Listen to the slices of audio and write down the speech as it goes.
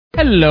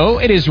Hello,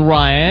 it is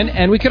Ryan,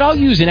 and we could all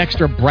use an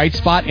extra bright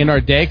spot in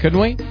our day, couldn't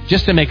we?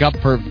 Just to make up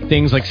for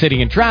things like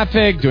sitting in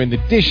traffic, doing the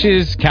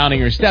dishes, counting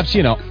your steps,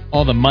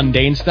 all the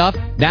mundane stuff.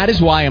 That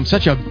is why I'm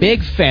such a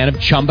big fan of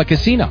Chumba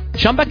Casino.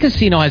 Chumba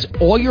Casino has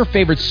all your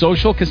favorite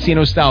social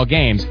casino-style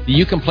games that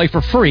you can play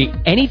for free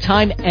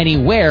anytime,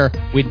 anywhere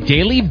with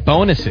daily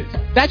bonuses.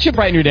 That should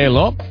brighten your day a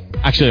little.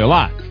 Actually, a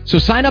lot. So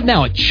sign up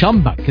now at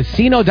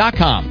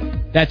ChumbaCasino.com.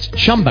 That's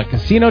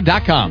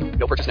ChumbaCasino.com.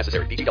 No purchase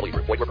necessary. VGW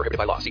Group. Void where prohibited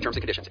by law. See terms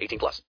and conditions.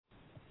 18+.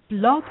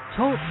 Blog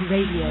Talk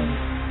Radio.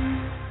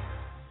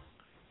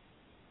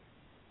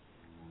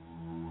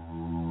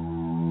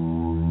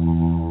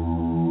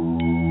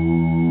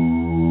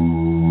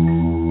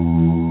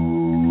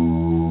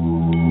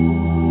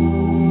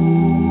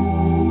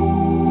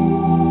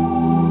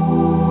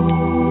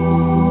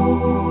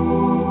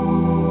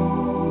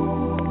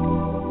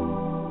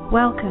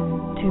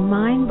 Welcome to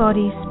Mind,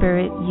 Body,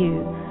 Spirit,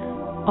 You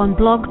on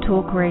Blog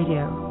Talk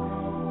Radio.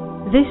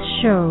 This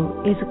show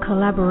is a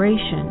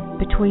collaboration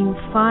between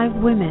 5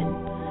 women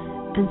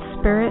and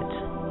Spirit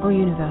or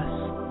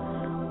Universe,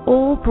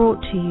 all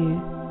brought to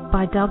you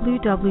by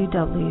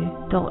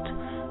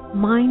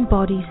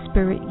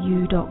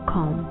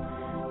www.mindbodyspiritu.com.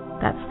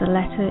 That's the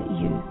letter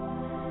U.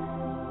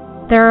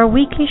 There are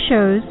weekly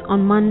shows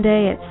on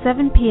Monday at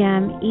 7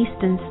 p.m.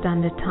 Eastern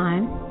Standard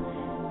Time,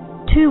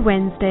 2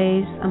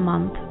 Wednesdays a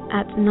month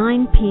at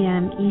 9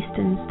 p.m.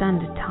 Eastern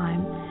Standard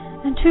Time,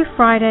 and 2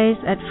 Fridays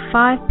at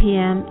 5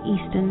 p.m.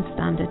 Eastern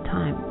Standard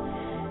Time,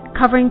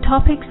 covering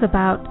topics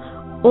about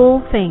all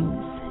things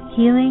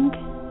healing,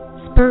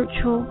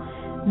 spiritual,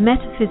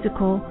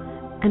 metaphysical,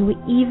 and we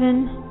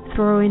even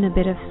throw in a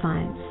bit of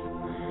science.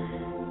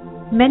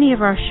 Many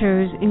of our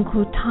shows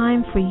include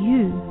time for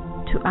you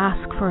to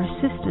ask for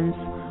assistance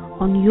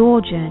on your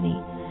journey,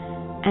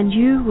 and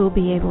you will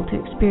be able to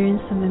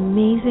experience some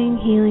amazing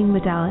healing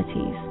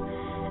modalities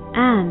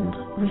and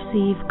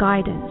receive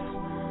guidance.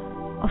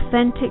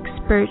 Authentic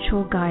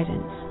spiritual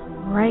guidance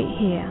right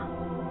here,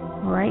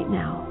 right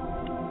now.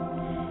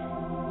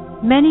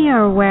 Many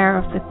are aware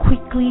of the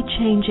quickly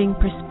changing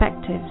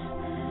perspectives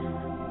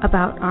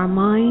about our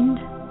mind,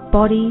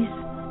 bodies,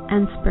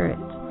 and spirit,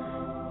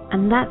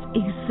 and that's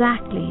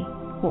exactly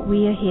what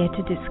we are here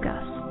to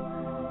discuss.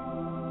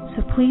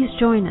 So please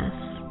join us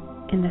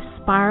in the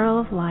spiral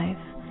of life,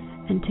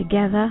 and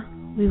together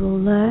we will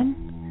learn,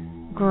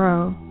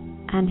 grow,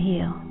 and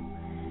heal.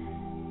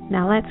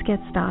 Now let's get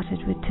started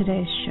with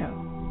today's show.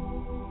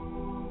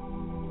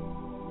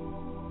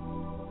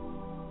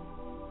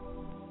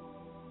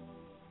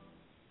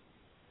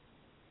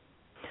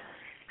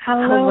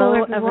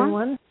 Hello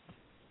everyone.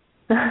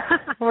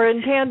 We're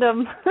in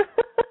tandem.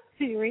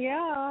 Here we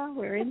are.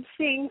 We're in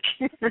sync.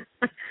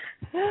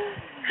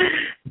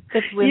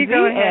 It's Lindsay, you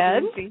go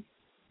ahead, Lindsay.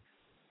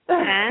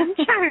 And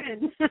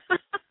Charan.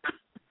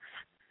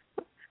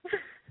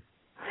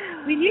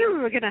 We knew we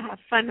were going to have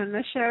fun on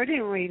the show,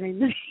 didn't we,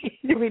 Lindsay?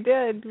 We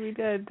did.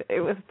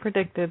 It was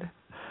predicted.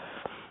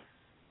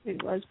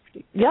 It was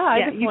predicted. Yeah,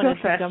 I just you wanted go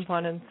to first. jump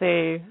on and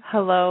say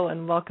hello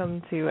and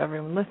welcome to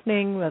everyone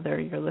listening, whether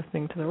you're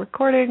listening to the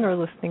recording or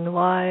listening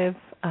live,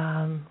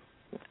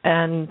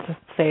 and just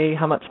say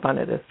how much fun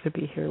it is to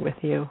be here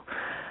with you,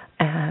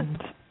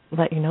 and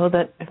let you know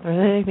that if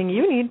there's anything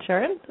you need,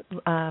 Charan,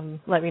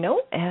 let me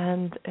know.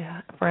 And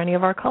for any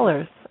of our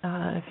callers,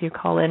 if you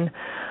call in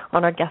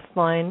on our guest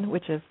line,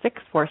 which is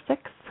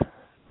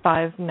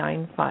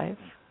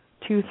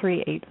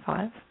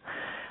 646-595-2385,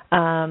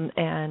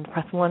 and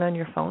press 1 on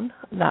your phone,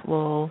 that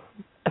will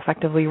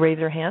effectively raise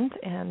your hand,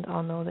 and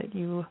I'll know that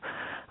you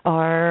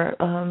are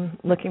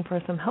looking for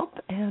some help,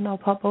 and I'll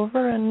pop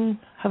over and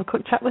have a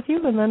quick chat with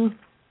you, and then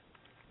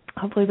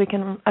hopefully we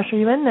can usher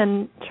you in,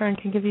 and Charan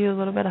can give you a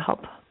little bit of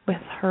help with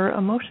her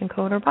emotion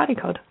code or body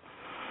code.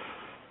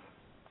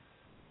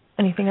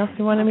 Anything else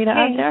you wanted me to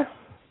add there?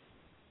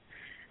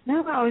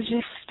 No, I was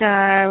just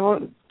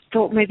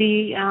thought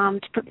maybe to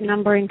put the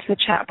number into the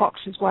chat box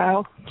as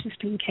well,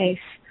 just in case.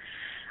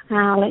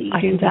 I'll let you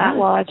do that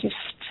while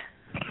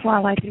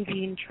I do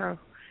the intro.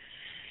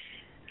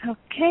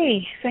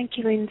 Okay, thank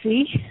you,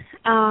 Lindsay.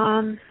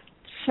 And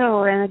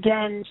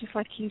again, just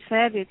like you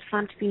said, it's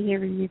fun to be here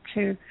with you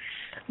too.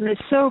 And I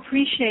so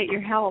appreciate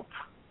your help,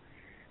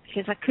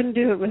 because I couldn't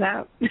do it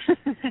without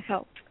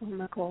help on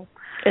the call.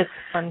 It's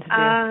fun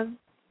to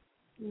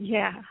do.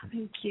 Yeah,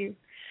 thank you.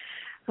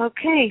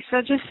 Okay,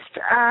 so just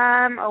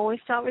I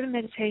always start with a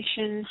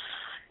meditation.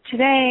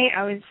 Today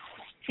I was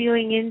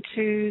feeling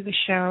into the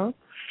show,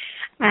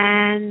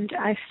 and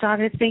I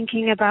started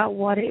thinking about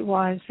what it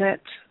was that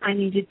I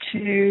needed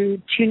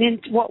to tune in.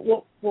 What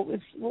was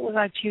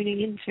I tuning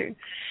into?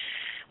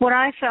 What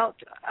I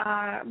felt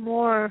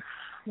more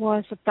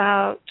was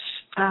about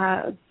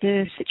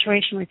the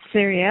situation with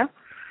Syria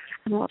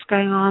and what's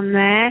going on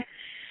there.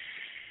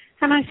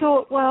 And I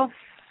thought, well,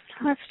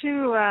 let's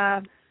do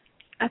a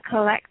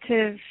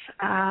collective,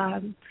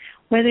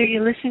 whether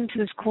you're listening to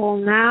this call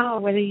now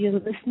or whether you're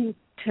listening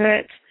to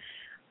it,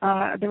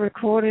 the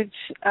recorded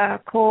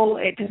call,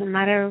 it doesn't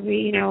matter.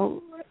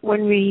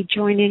 When we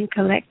join in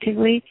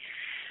collectively,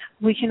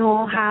 we can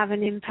all have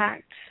an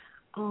impact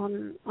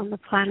on the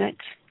planet.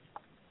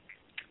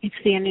 It's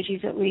the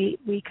energies that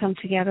we come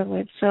together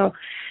with. So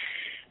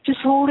just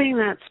holding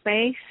that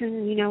space,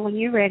 and, when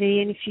you're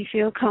ready and if you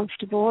feel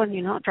comfortable and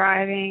you're not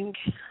driving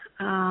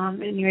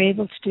and you're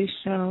able to do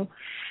so,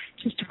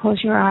 just to close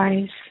your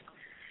eyes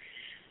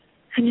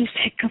and just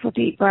take a couple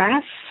deep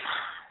breaths.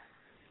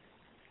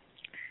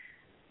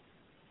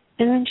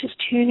 And then just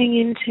tuning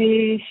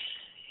into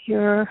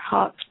your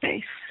heart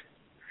space.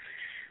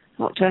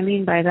 What do I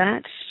mean by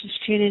that?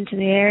 Just tune into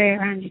the area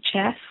around your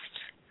chest.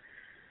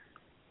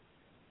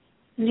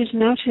 And just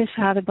notice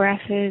how the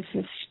breath is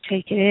as you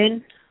take it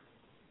in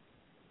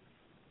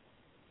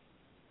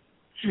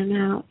and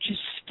out,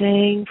 just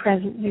staying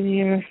present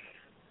with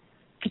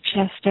the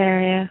chest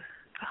area,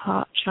 the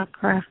heart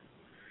chakra.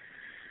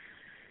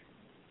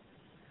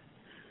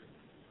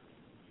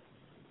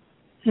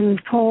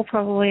 And Paul,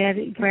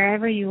 probably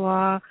wherever you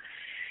are,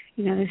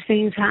 there's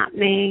things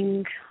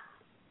happening,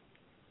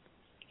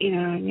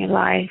 in your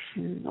life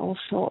and all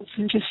sorts,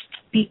 and just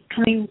be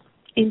coming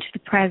into the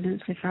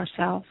presence with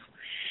ourselves.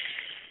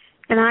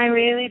 And I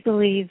really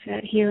believe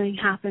that healing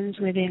happens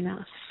within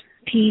us.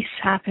 Peace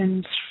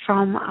happens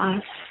from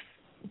us,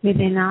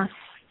 within us,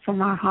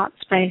 from our heart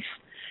space.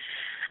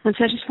 And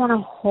so I just want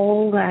to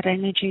hold that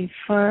energy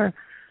for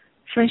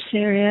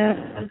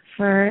Syria,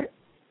 for,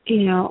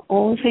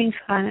 all things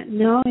planet,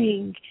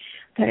 knowing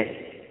that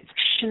it's a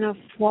question of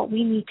what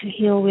we need to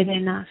heal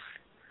within us.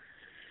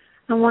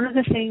 And one of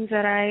the things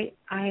that I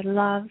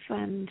love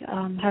and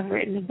have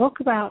written a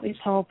book about is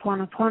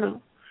Ho'oponopono,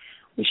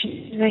 which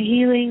is a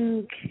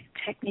healing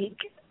technique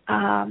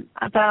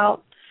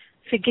about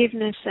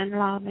forgiveness and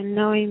love, and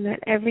knowing that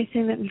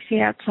everything that we see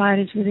outside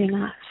is within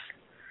us.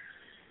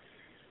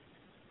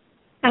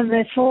 And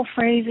the 4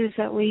 phrases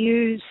that we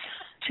use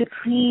to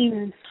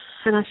clean,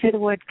 and I say the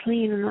word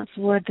clean, and that's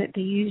the word that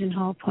they use in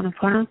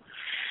Ho'oponopono,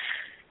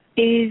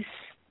 is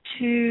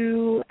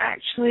to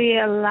actually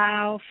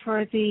allow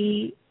for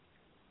the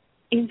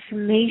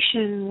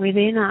information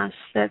within us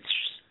that's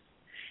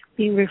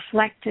being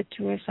reflected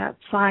to us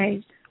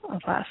outside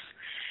of us.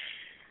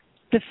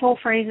 The 4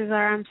 phrases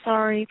are: I'm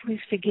sorry, please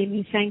forgive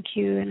me, thank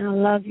you, and I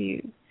love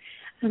you.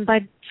 And by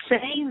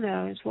saying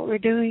those, what we're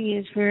doing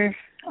is we're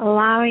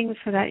allowing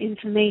for that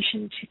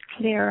information to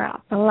clear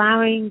up,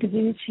 allowing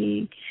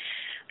divinity,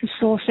 the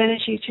source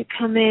energy, to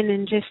come in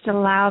and just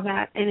allow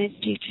that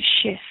energy to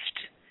shift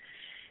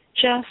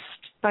just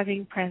by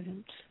being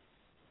present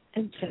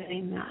and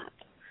saying that.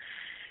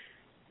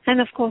 And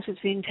of course,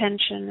 it's the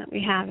intention that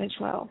we have as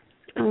well.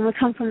 And when we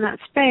come from that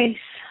space,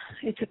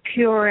 it's a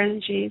pure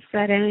energy. It's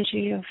that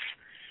energy of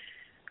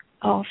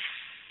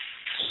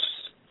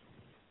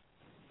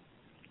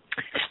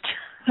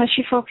as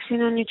you're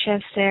focusing on your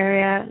chest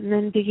area, and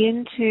then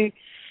begin to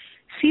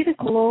see the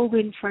globe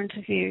in front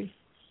of you.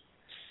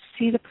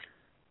 See the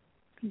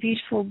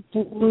beautiful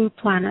blue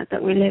planet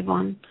that we live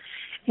on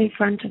in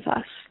front of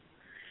us.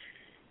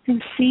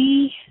 And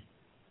see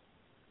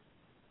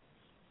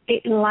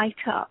it light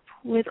up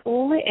with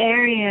all the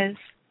areas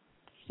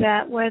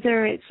that,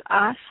 whether it's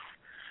us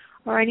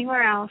or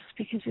anywhere else,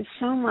 because there's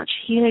so much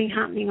healing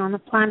happening on the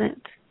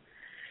planet.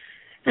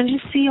 And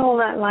just see all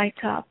that light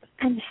up.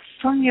 And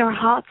from your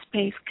heart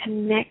space,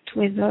 connect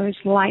with those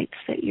lights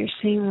that you're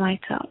seeing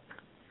light up.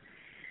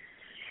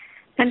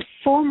 And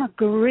form a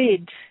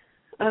grid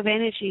of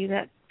energy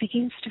that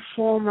begins to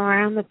form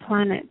around the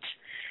planet,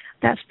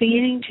 that's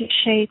beginning to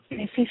shape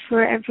as if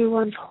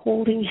everyone's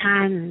holding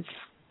hands.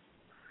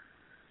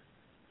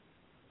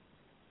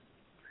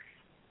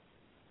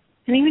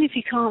 And even if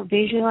you can't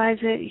visualize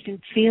it, you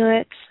can feel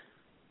it.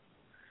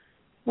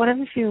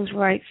 Whatever feels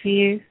right for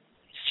you,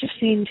 it's just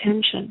the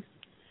intention.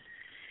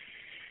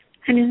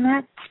 And in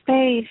that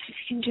space, if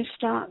you can just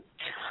start,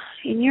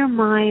 in your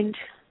mind,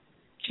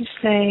 just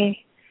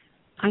say,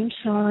 I'm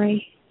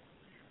sorry.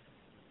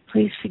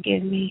 Please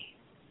forgive me.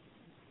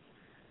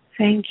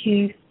 Thank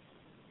you.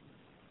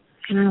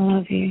 And I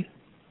love you.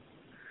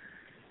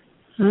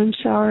 I'm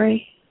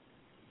sorry.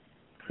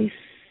 Please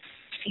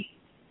forgive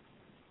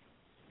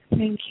me.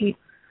 Thank you.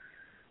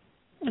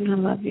 And I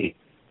love you.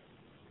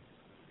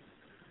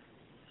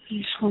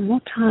 Just one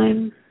more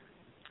time.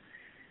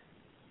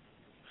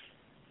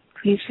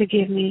 Please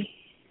forgive me.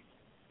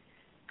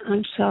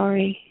 I'm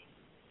sorry.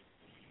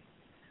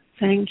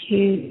 Thank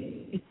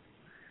you.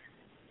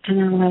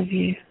 And I love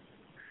you.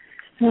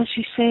 And as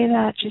you say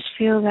that, just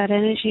feel that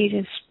energy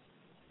just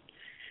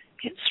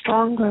get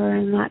stronger,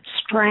 and that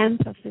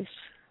strength of this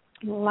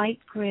light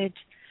grid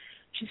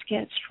just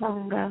gets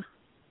stronger.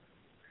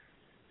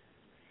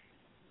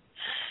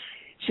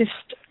 Just,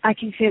 I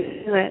can feel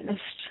it,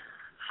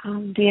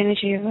 the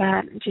energy of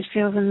that. It just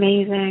feels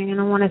amazing, and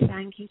I want to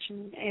thank each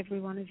and every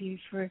one of you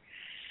for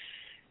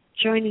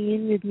joining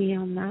in with me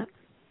on that.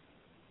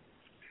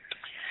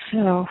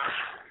 So,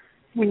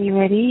 when you're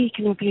ready, you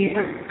can open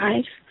your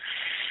eyes.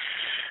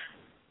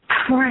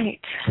 All right.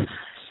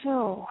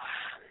 So,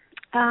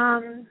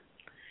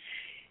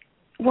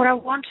 what I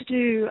want to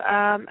do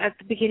at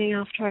the beginning,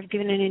 after I've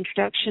given an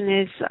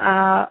introduction, is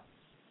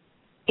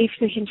if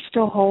we can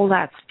still hold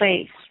that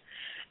space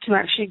to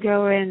actually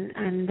go in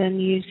and then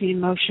use the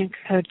emotion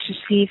code to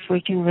see if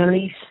we can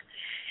release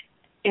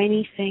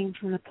anything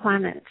from the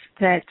planet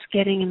that's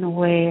getting in the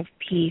way of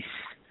peace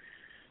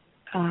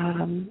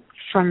from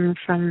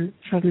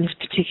this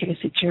particular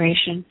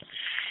situation.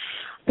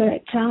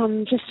 But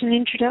just an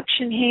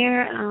introduction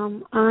here.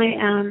 I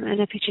am an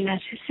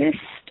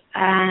epigeneticist,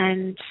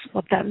 and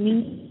what that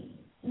means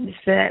is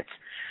that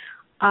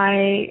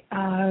the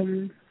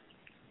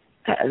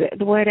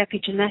word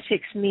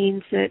epigenetics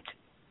means that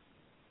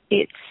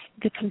it's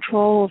the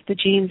control of the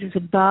genes is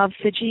above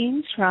the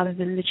genes rather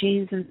than the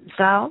genes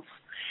themselves.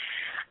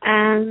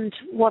 And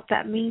what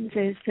that means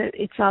is that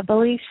it's our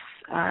beliefs,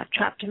 our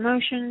trapped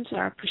emotions,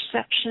 our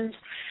perceptions,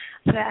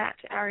 that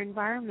our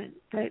environment,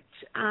 that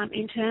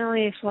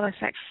internally as well as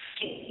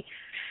externally,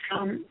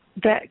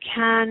 that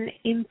can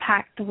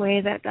impact the way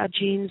that our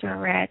genes are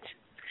read.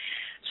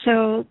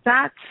 So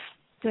that's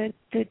the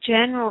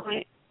general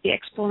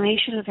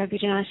explanation of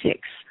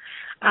epigenetics.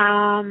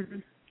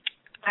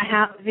 I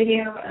have a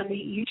video on the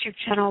YouTube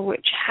channel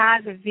which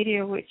has a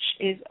video which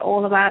is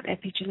all about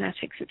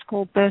epigenetics. It's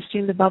called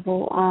Bursting the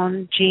Bubble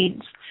on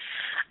Genes.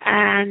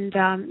 And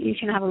you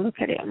can have a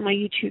look at it on my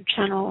YouTube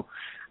channel,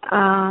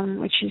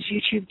 which is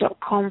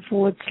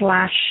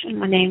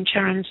youtube.com/my name,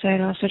 Charan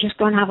Surdhar. So just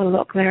go and have a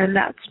look there, and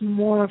that's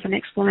more of an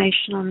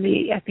explanation on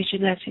the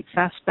epigenetics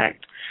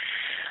aspect.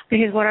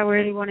 Because what I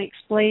really want to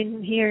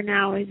explain here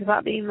now is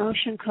about the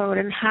emotion code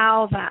and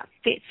how that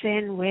fits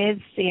in with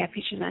the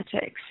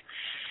epigenetics.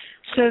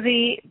 So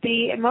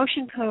the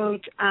emotion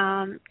code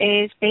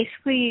is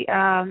basically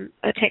a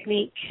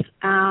technique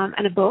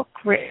and a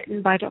book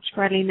written by Dr.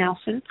 Bradley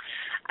Nelson.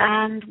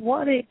 And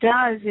what it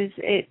does is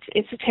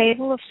it's a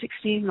table of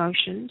 60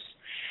 emotions.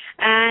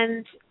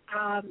 And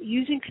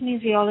using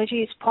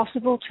kinesiology, it's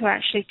possible to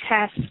actually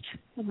test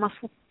a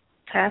muscle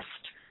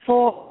test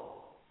for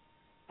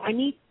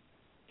any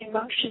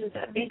emotions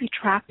that may be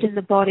trapped in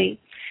the body.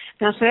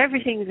 Now, so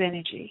everything is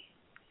energy.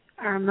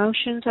 Our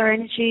emotions are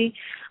energy.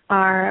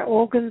 Our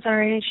organs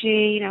are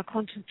energy.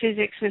 Quantum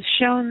physics has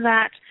shown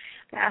that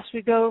as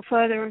we go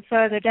further and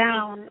further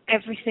down,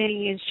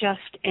 everything is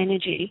just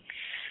energy.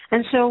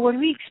 And so when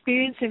we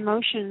experience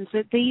emotions,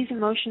 that these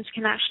emotions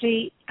can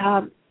actually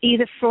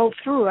either flow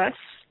through us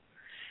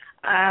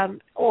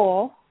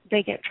or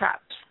they get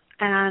trapped.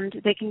 And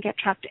they can get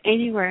trapped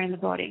anywhere in the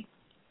body.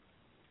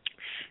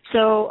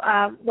 So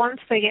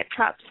once they get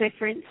trapped, say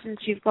for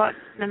instance you've got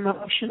an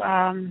emotion,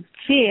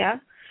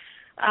 fear,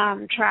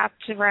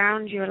 trapped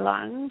around your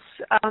lungs,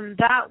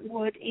 that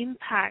would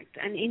impact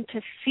and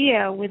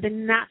interfere with the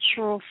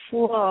natural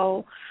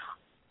flow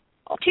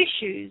of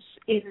tissues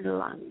in the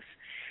lungs.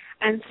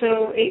 And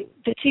so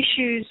the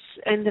tissues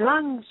and the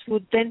lungs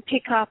would then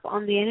pick up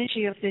on the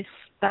energy of this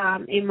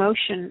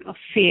emotion of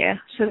fear,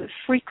 so the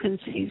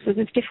frequencies, so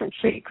there's different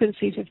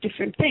frequencies of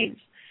different things.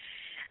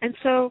 And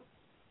so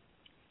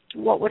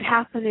what would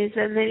happen is,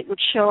 and then it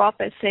would show up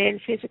as, say, a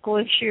physical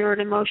issue or an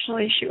emotional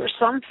issue or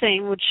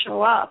something would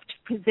show up to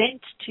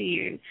present to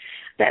you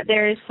that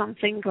there is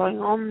something going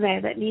on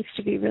there that needs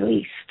to be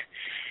released.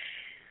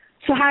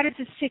 So how does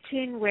this fit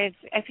in with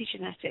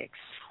epigenetics?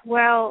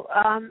 Well,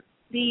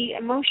 the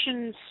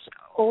emotions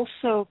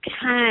also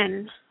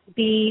can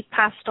be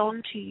passed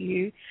on to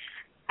you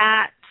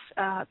at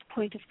the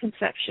point of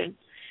conception.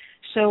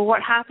 So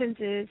what happens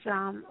is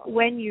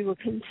when you were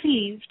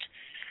conceived,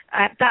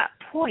 at that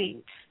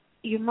point,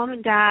 your mom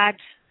and dad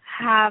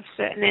have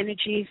certain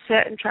energies,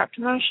 certain trapped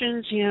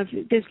emotions.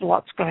 There's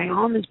lots going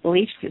on. There's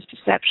beliefs, there's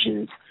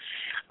perceptions,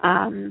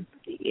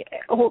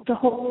 the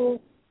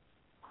whole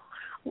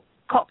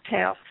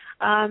cocktail.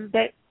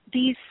 But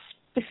these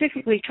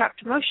specifically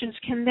trapped emotions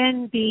can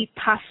then be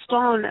passed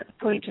on at the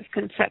point of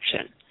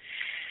conception.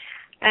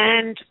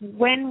 And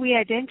when we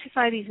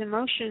identify these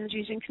emotions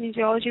using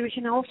kinesiology, we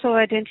can also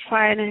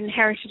identify an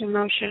inherited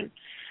emotion.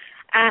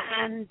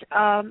 And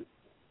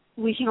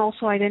we can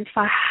also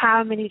identify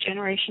how many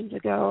generations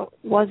ago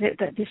was it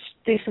that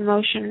this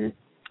emotion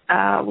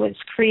was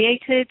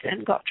created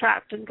and got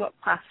trapped and got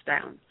passed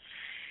down.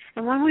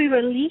 And when we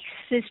release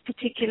this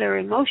particular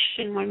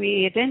emotion, when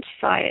we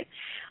identify it,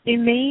 the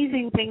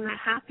amazing thing that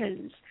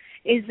happens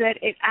is that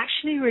it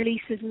actually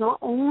releases not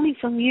only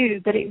from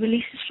you, but it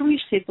releases from your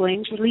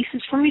siblings,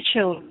 releases from your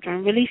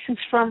children, releases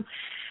from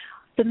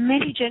the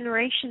many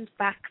generations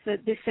back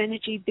that this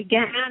energy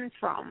began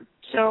from.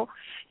 So,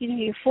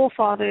 your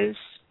forefathers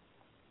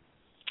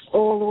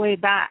all the way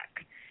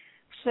back.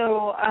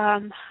 So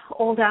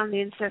all down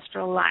the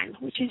ancestral line,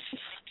 which is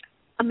just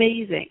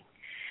amazing.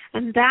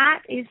 And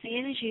that is the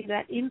energy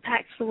that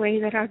impacts the way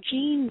that our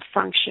genes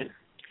function.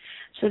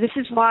 So this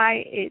is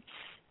why it's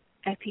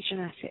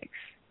epigenetics.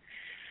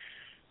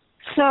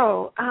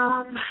 So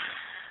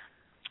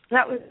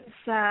that was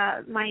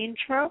my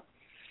intro.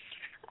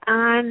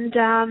 And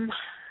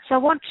so I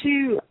want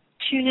to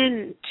tune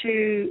in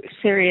to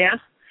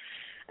Syria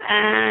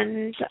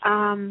and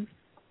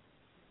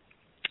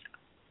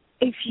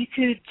if you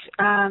could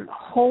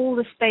hold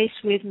a space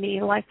with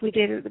me like we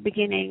did at the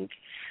beginning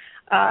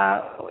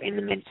in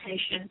the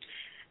meditation,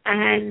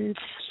 and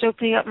just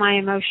opening up my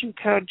emotion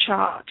code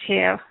chart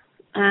here,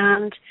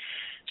 and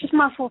just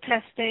muscle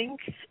testing.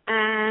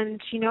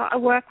 And, I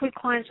work with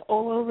clients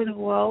all over the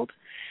world,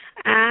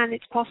 and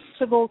it's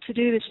possible to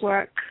do this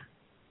work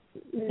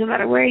no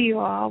matter where you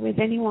are, with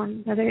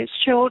anyone, whether it's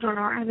children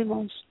or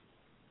animals.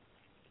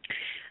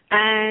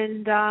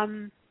 And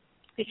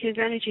because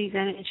energy is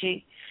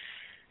energy.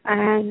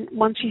 And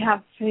once you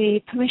have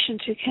the permission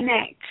to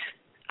connect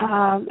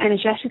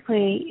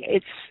energetically,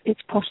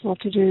 it's possible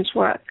to do this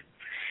work.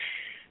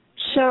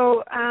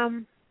 So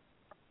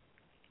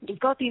you've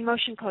got the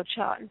emotion code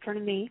chart in front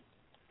of me,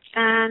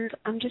 and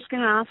I'm just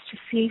going to ask to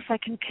see if I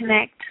can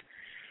connect,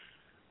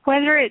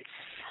 whether it's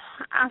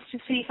asked to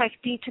see if I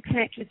need to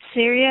connect with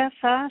Syria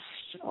first,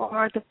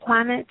 or the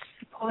planets,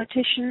 the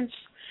politicians,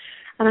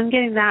 and I'm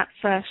getting that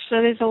first.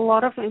 So there's a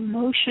lot of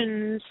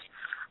emotions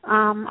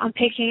I'm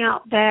picking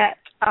up that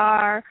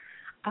are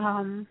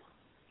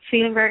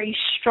feeling very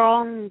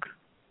strong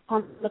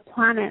on the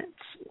planet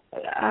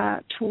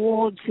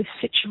towards this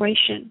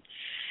situation.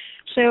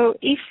 So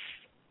if,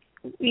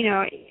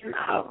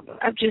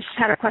 I've just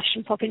had a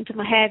question pop into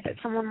my head that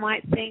someone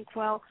might think,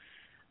 well,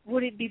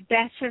 would it be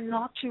better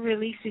not to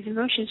release these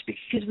emotions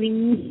because we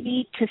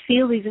need to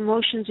feel these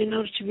emotions in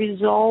order to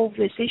resolve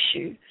this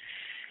issue?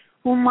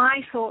 Well,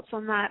 my thoughts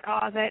on that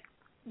are that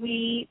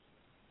we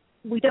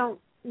don't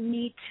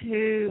need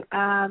to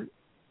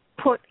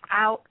put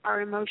out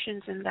our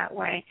emotions in that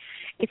way.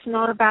 It's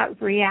not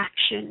about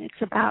reaction.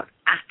 It's about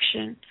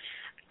action.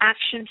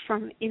 Action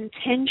from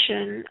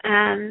intention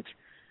and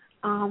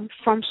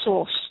from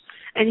source.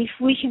 And if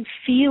we can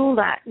feel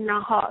that in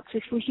our hearts,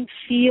 if we can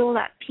feel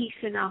that peace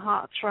in our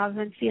hearts rather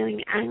than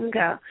feeling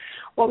anger,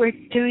 what we're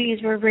doing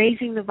is we're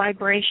raising the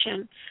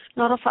vibration,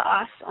 not for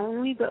us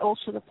only, but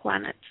also the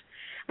planet.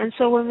 And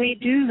so when we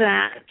do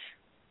that,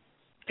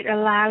 it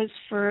allows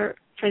for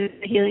the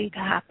healing to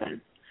happen.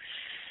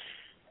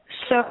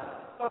 So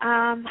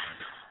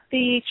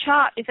the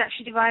chart is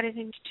actually divided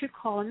into 2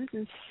 columns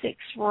and 6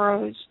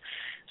 rows.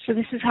 So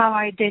this is how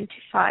I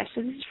identify.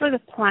 So this is for the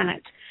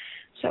planet.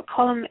 So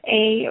column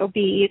A or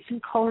B, it's in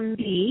column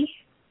B,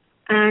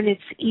 and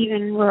it's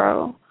even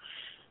row.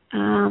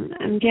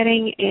 I'm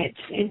getting it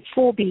in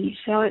 4B.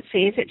 So let's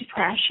see, is it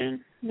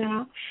depression?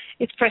 No.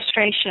 It's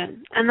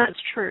frustration, and that's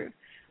true.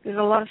 There's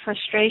a lot of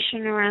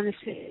frustration around the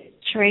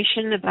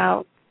situation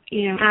about,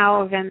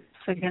 how events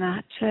are going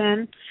to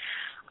turn.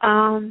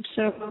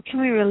 So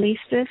can we release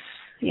this?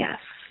 Yes.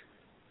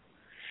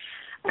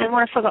 And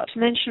what I forgot to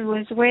mention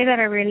was the way that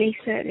I release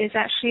it is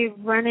actually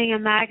running a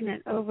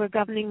magnet over a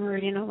governing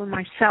meridian over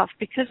myself,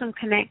 because I'm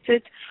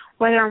connected,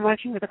 whether I'm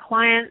working with a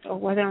client or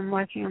whether I'm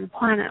working on the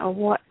planet or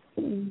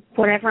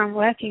whatever I'm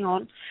working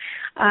on.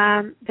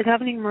 The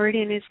governing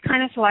meridian is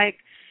kind of like,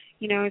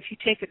 if you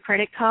take a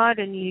credit card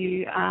and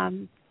you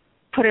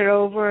put it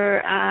over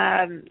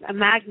a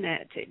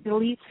magnet, it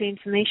deletes the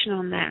information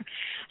on there.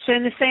 So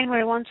in the same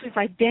way, once we've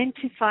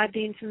identified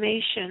the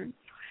information,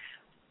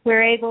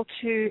 we're able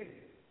to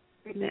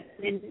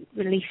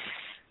release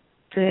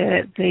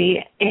the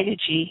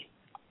energy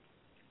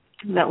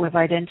that we've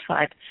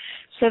identified.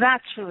 So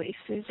that's released.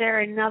 Is there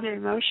another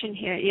emotion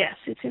here? Yes,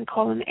 it's in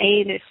column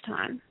A this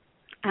time,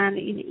 and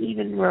in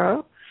even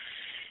row.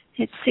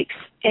 It's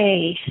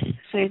 6A.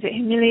 So is it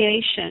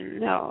humiliation?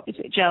 No. Is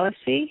it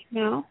jealousy?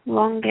 No.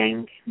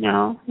 Longing?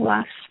 No.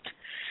 Lust?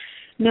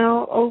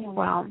 No.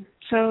 Overwhelm.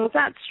 So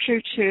that's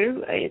true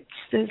too.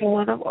 There's a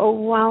lot of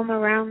overwhelm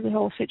around the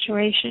whole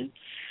situation.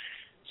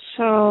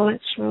 So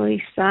let's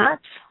release that.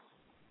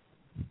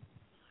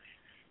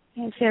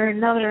 Is there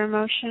another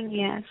emotion?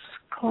 Yes.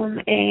 Column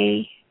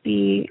A,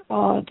 B,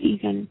 odd,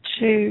 even,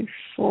 2,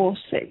 4,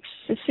 6.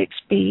 So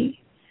 6B.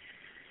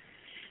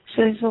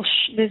 So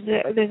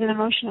there's an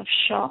emotion of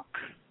shock.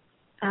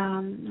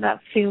 That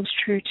feels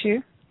true too.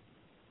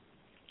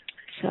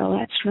 So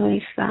let's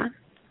release that.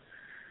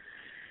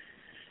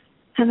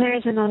 And there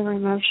is another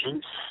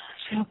emotion.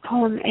 So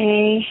column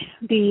A,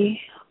 B,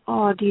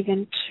 odd,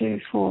 even, 2,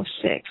 4,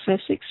 6. So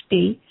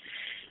 6B.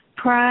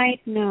 Pride,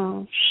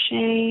 no.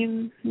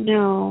 Shame,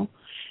 no.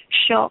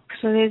 Shock.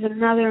 So there's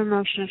another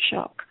emotion of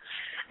shock.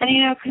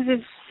 And, because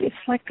it's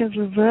like a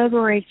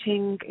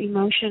reverberating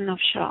emotion of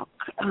shock.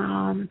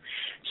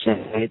 So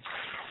it's,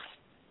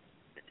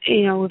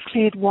 we've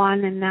cleared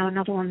one and now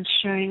another one's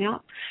showing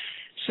up.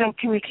 So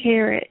can we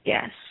clear it?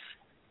 Yes.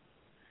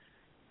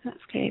 That's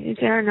good. Is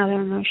there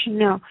another emotion?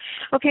 No.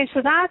 Okay,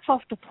 so that's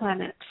off the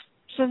planet.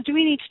 So do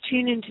we need to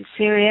tune into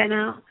Syria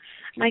now?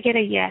 And I get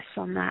a yes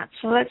on that.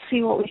 So let's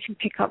see what we can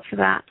pick up for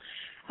that.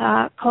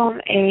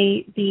 Column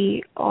A,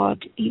 B,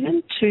 odd,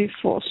 even, 2,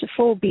 4. So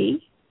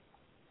 4B.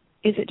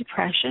 Is it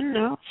depression?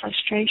 No.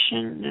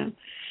 Frustration? No.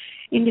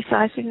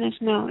 Indecisiveness?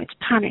 No. It's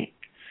panic.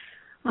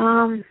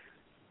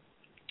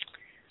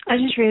 I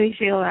just really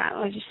feel that.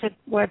 I just said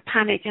word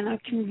panic, and I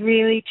can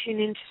really tune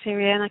into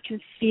Syria, and I can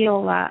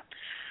feel that.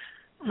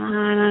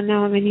 And I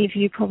know many of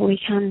you probably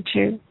can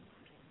too.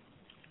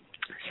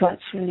 So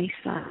let's release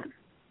that.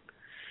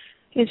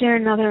 Is there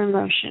another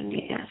emotion?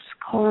 Yes.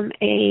 Column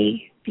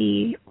A,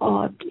 B,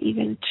 odd,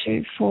 even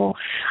 2, 4.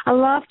 I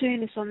love doing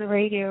this on the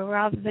radio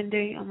rather than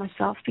doing it on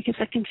myself because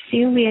I can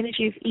feel the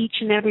energy of each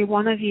and every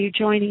one of you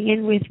joining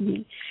in with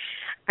me.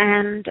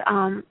 And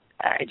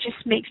it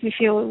just makes me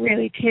feel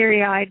really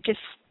teary-eyed, just,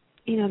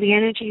 the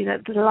energy,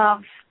 the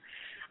love,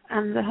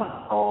 and the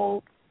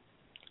whole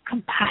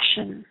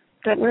compassion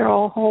that we're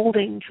all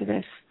holding for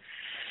this.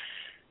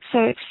 So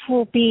it's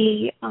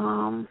 4B,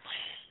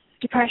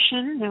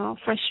 depression, no.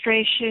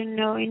 Frustration,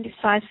 no.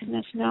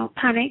 Indecisiveness, no.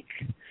 Panic,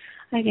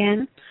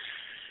 again.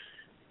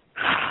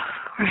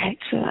 Right,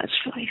 so that's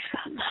really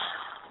fun.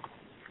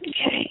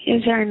 Okay,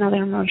 is there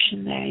another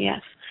emotion there?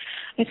 Yes.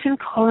 It's in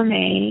column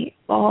A,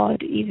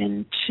 odd,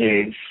 even,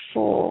 2,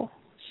 4,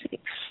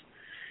 6.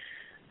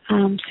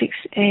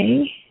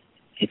 6A,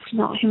 it's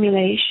not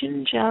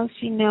humiliation,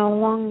 jealousy, no.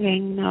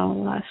 Longing, no.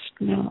 Lust,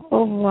 no.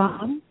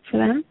 Overwhelm for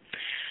them.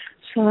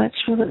 So let's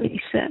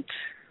release it.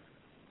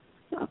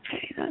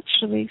 Okay,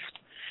 that's released.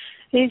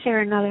 Is there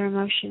another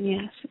emotion?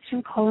 Yes. It's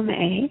in column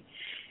A.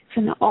 It's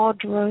an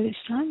odd row this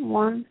time.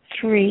 1,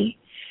 3.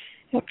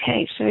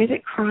 Okay, so is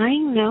it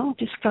crying? No.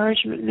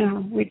 Discouragement?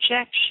 No.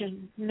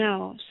 Rejection?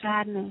 No.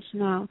 Sadness?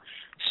 No.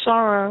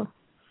 Sorrow?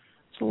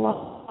 It's a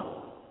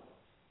lot.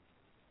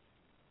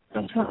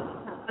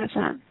 What's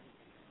that?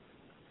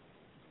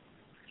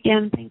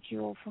 Again, thank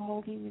you all for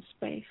holding this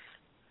space.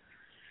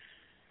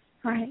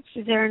 All right, so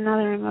is there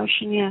another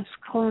emotion? Yes.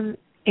 Column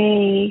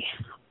A,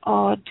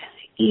 odd,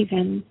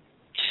 even,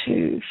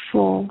 2,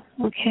 4.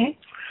 Okay.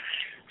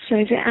 So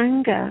is it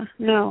anger?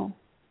 No.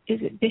 Is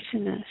it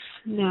bitterness?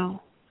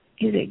 No.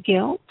 Is it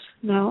guilt?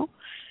 No.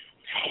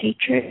 It's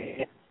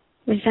hatred,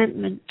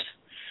 resentment.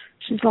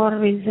 There's a lot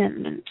of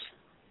resentment.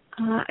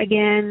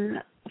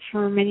 Again,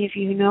 for many of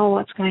you who know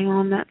what's going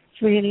on, that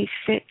really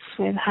fits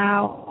with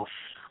how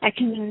I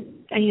can,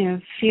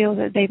 feel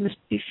that they must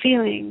be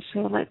feeling.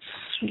 So let's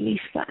release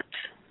that.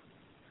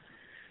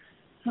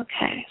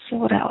 Okay, so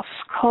what else?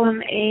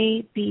 Column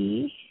A,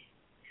 B,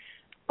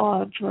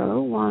 odd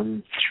row,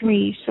 1,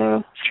 3.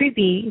 So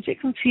 3B, is it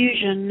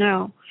confusion?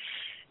 No.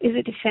 Is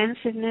it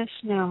defensiveness?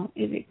 No.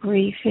 Is it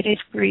grief? It is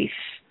grief.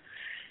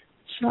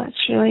 So let's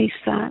release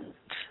that.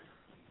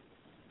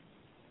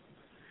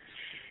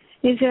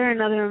 Is there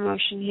another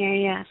emotion here?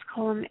 Yes.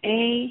 Column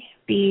A,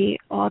 B,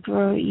 odd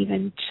row,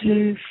 even,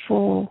 2,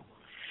 4.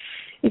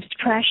 Is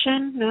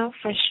depression? No.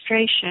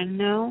 Frustration?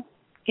 No.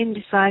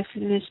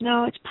 Indecisiveness?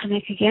 No. It's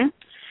panic again.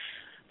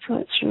 So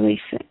let's release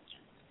it.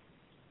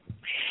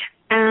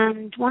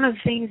 And one of the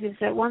things is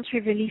that once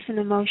we release an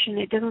emotion,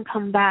 it doesn't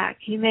come back.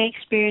 You may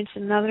experience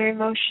another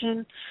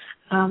emotion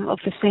of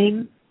the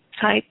same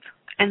type,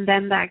 and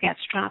then that gets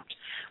trapped.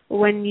 But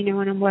when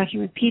I'm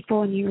working with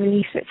people and you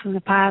release it from the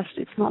past,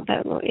 it's not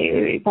that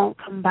it won't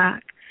come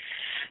back.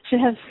 So it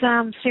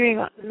has Syria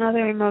got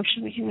another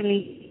emotion we can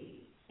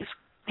release.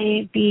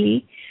 A,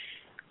 B,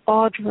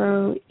 odd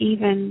row,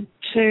 even,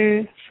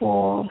 2,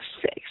 4,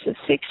 6. So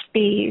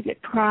 6B, is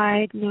it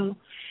pride? No.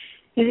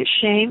 Is it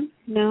shame?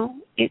 No.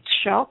 It's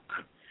shock.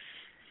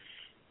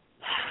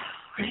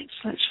 Right,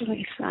 so let's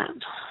release that.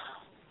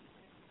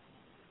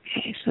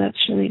 Okay, so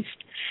that's released.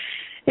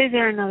 Is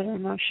there another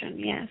emotion?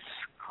 Yes.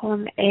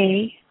 Column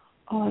A,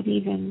 odd,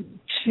 even,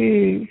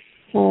 2,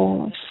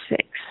 4,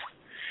 6.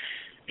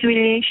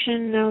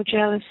 Humiliation, no.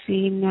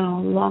 Jealousy,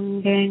 no.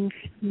 Longing,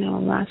 no.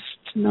 Lust,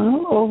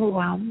 no.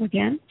 Overwhelm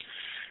again.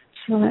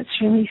 So let's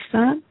release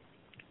that.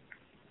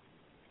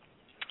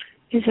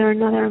 Is there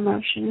another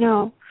emotion?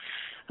 No.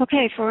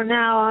 Okay, for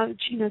now,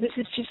 this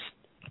is just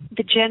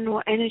the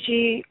general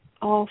energy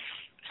of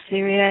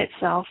Syria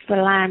itself, the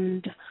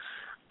land,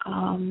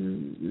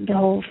 the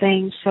whole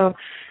thing. So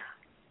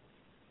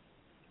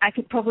I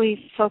could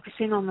probably focus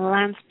in on the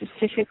land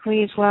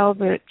specifically as well,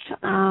 but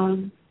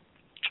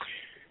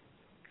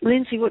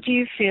Lindsay, what do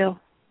you feel?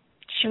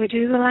 Shall we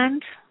do the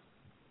land?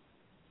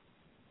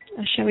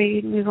 Or shall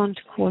we move on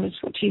to quarters?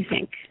 What do you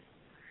think?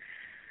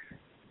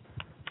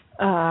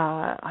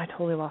 I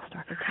totally lost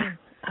track of time.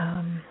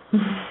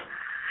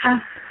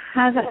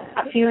 How's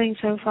that feeling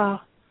so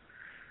far?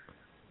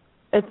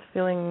 It's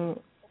feeling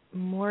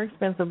more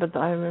expensive, but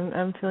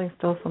I'm feeling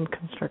still some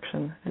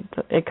constriction.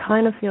 It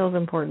kind of feels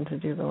important to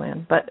do the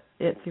land, but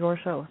it's your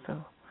show,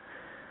 so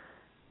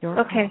your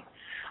okay.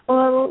 Call.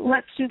 Well,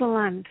 let's do the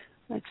land.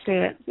 Let's do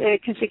it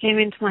because it came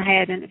into my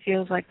head, and it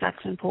feels like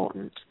that's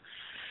important.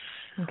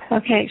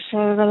 Okay,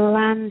 so the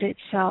land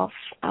itself,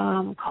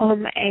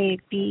 column A,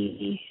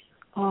 B,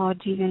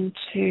 odd, even,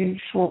 2,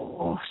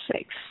 4,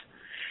 6.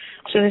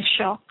 So there's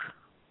shock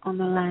on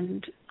the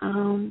land.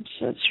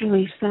 So let's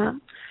release that.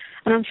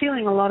 And I'm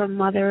feeling a lot of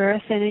Mother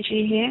Earth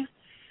energy here.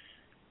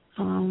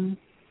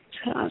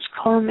 So that's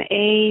column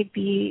A,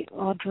 B,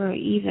 odd row,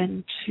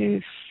 even,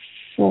 2,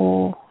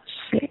 4,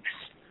 6.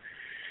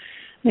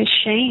 There's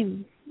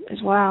shame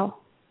as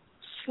well.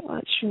 So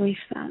let's release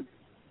that.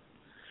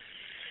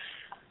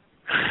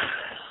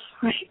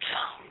 Right.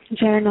 Is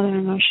there another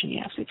emotion?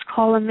 Yes. It's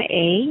column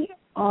A,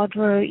 odd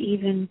row,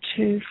 even,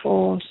 2,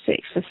 4, 6.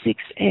 So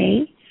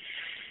 6A.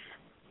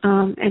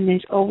 And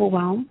there's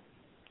overwhelm.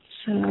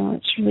 So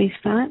let's release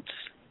that.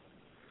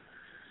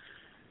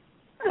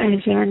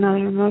 Is there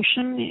another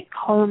emotion?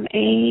 Column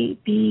A,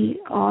 B,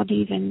 odd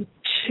even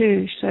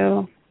 2.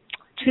 So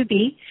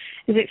 2B.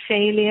 Is it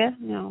failure?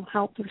 No.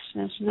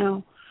 Helplessness?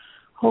 No.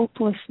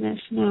 Hopelessness?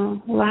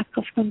 No. Lack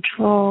of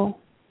control?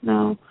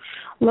 No.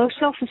 Low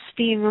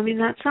self-esteem? I mean,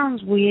 that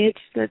sounds weird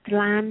that the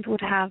land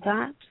would have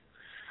that.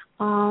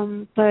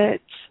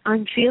 But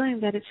I'm feeling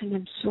that it's an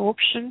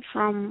absorption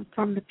from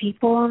the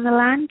people on the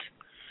land,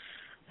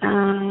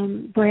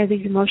 where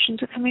these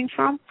emotions are coming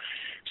from.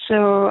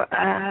 So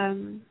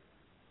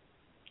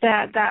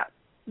that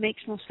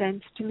makes no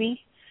sense to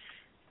me.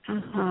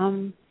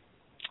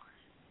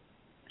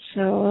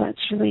 So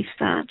let's release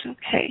that.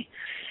 Okay.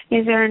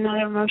 Is there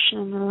another emotion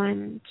on the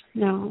land?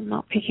 No, I'm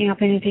not picking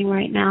up anything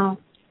right now.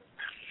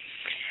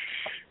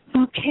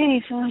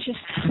 Okay, so I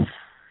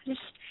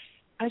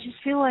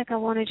just feel like I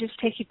want to just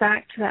take you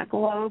back to that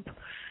globe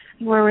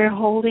where we're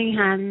holding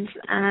hands,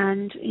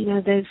 and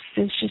there's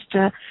just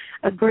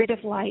a grid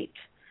of light,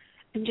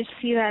 and just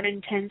see that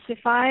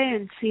intensify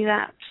and see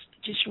that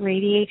just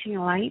radiating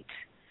light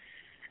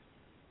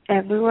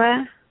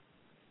everywhere,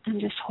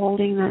 and just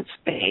holding that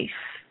space.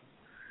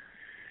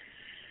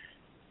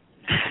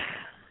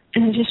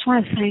 And I just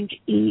want to thank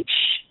each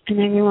and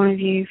every one of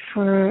you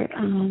for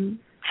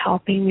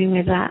helping me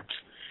with that.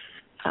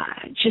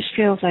 It just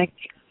feels like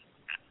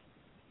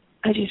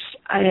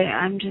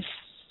I'm just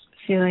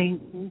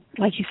feeling,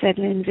 like you said,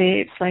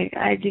 Lindsay, it's like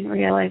I didn't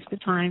realize the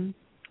time.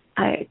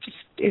 It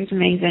was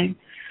amazing.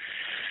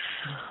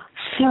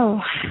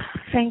 So,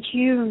 thank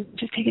you.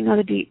 Just take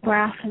another deep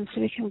breath, and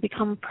so we can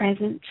become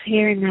present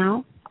here and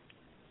now.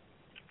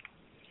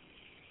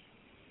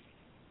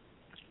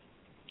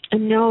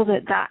 And know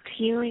that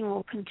healing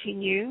will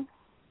continue.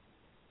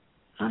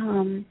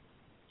 And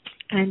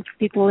for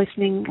people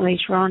listening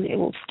later on, it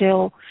will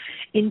still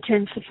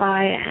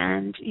intensify,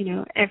 and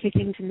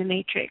everything's in the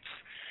matrix.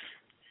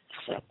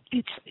 So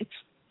it's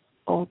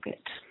all good.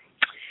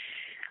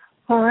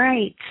 All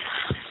right.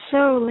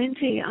 So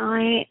Lindsay,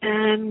 I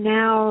am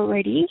now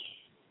ready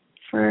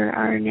for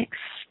our next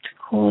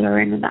caller,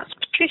 and that's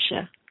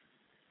Patricia.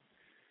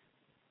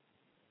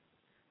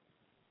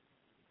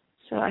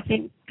 So I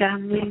think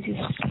Lindsay's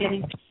just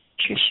getting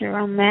Patricia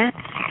on there.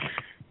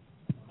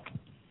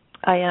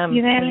 I am.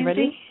 You there, Are you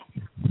Lindsay? ready?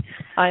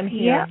 I'm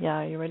here. Yeah. Yeah.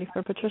 Are you ready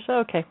for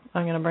Patricia? Okay.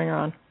 I'm going to bring her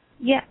on.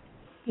 Yeah.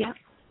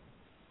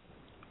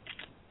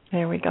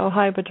 There we go.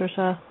 Hi,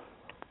 Patricia.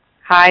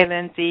 Hi,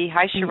 Lindsay.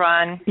 Hi,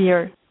 Charan.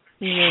 You're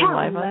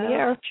live on the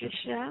air.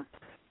 Patricia.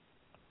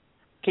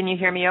 Can you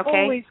hear me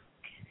okay?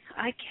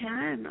 I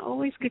can.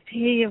 Always good to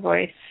hear your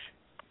voice.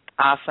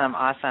 Awesome.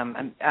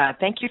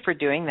 Thank you for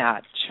doing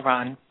that,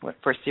 Charan,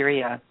 for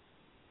Syria.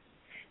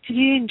 Did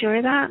you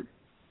enjoy that?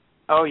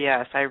 Oh,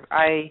 yes.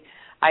 I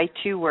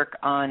too work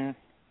on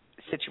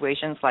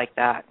situations like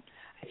that.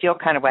 I feel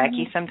kind of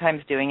wacky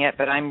sometimes doing it,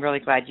 but I'm really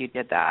glad you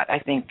did that. I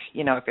think,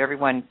 if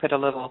everyone put a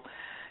little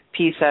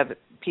took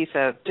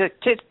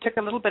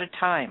a little bit of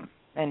time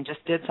and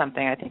just did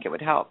something, I think it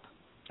would help.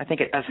 I think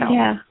it does help.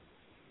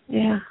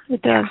 Yeah,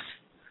 it does.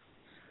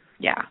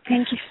 Yeah.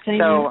 Thank you so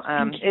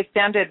much. So it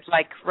sounded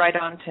like right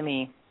on to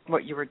me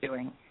what you were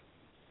doing.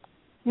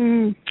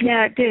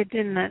 Yeah, it did,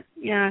 didn't it?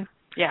 Yeah.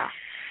 Yeah.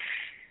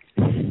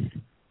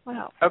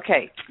 Wow.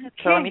 Okay.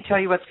 So let me tell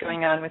you what's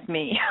going on with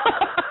me.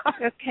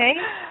 Okay.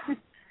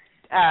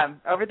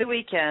 Over the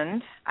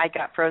weekend, I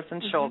got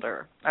frozen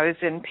shoulder. I was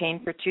in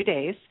pain for 2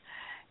 days.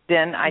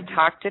 Then I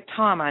talked to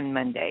Tom on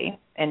Monday,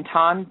 and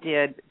Tom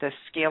did the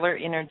scalar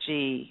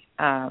energy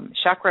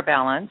chakra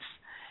balance,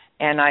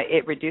 and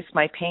it reduced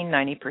my pain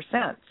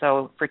 90%.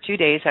 So for 2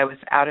 days, I was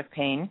out of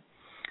pain.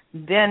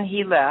 Then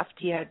he left.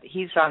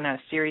 He's on a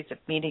series of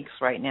meetings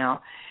right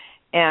now,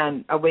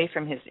 and away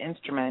from his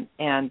instrument,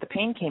 and the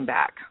pain came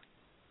back.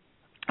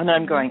 And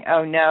I'm going,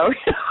 oh no.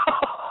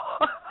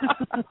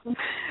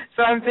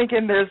 So I'm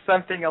thinking there's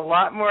something a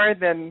lot more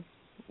than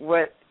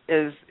what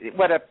a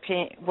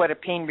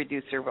pain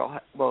reducer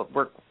will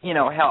work,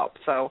 help.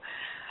 So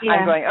yeah.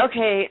 I'm going,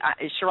 okay,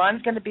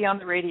 Charan's going to be on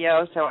the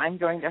radio, so I'm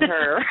going to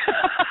her.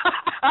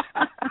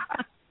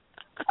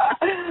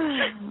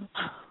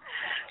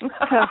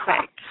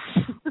 Perfect.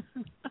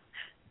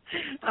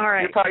 All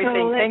right. You're probably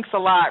saying thanks a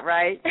lot,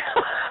 right?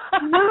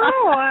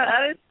 No,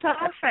 it's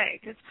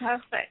perfect. It's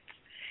perfect.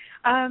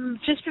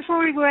 Just before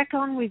we work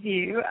on with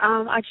you,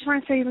 I just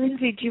want to say,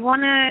 Lindsay, do you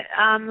want to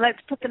let's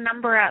put the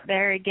number out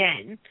there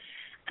again,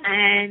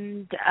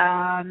 and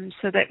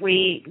so that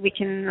we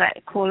can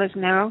let callers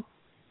know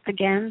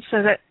again,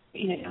 so that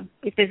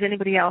if there's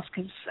anybody else,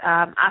 because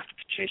after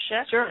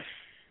Patricia, sure,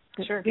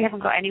 we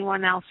haven't got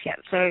anyone else yet.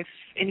 So if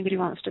anybody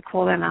wants to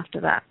call in after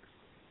that.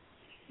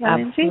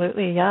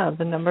 Absolutely, yeah.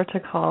 The number to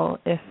call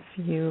if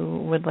you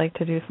would like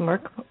to do some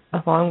work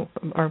along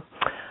or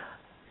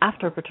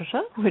after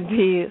Patricia would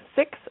be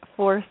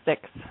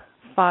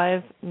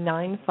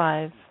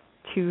 646-595-2385.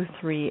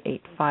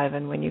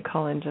 And when you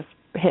call in, just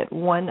hit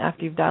 1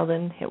 after you've dialed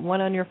in, hit 1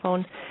 on your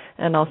phone,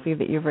 and I'll see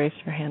that you've raised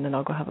your hand, and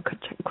I'll go have a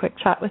quick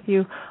chat with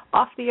you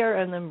off the air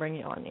and then bring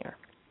you on the air.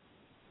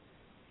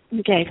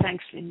 Okay,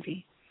 thanks,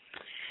 Lindsay.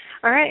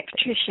 All right,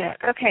 Patricia.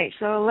 Okay,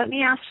 so let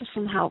me ask for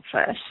some help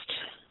first.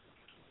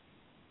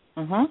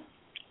 Mhm.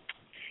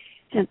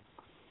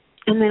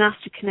 And then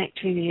ask to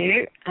connect with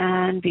you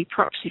and be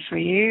proxy for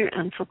you,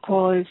 and for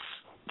callers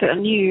that are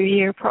new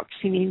here,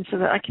 proxy means so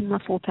that I can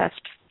muscle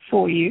test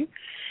for you.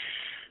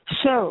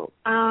 So,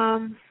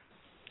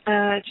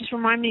 just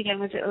remind me again,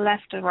 was it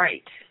left or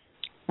right?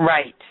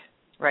 Right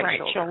Right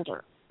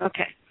shoulder.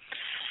 Okay.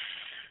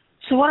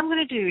 So what I'm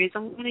going to do is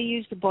I'm going to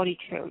use the body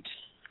code.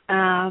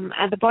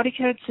 And the body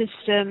code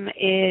system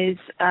is,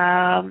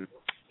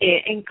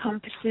 it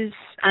encompasses,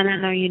 and I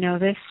know you know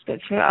this, but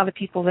for other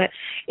people, that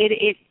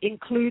it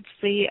includes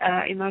the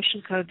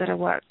emotion code that I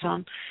worked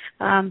on,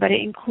 but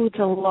it includes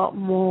a lot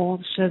more.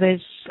 So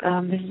there's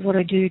this is what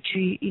I do to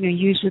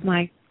use with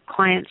my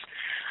clients.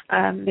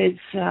 There's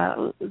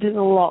a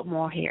lot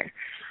more here.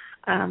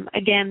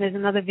 Again, there's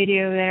another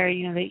video there,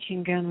 that you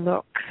can go and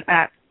look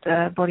at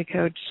body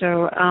code.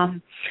 So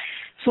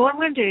what I'm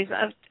going to do is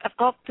I've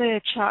got the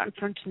chart in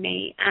front of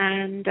me,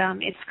 and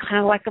it's kind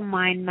of like a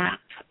mind map,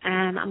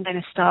 and I'm going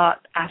to start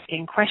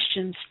asking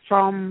questions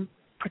from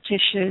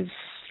Patricia's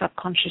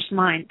subconscious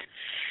mind.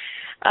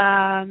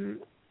 And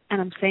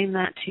I'm saying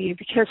that to you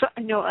because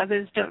I know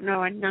others don't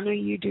know, and none of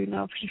you do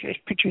know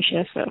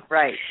Patricia. So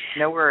right,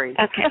 no worries.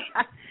 Okay,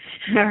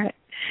 all right.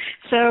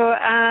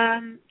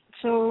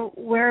 So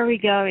where are we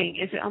going?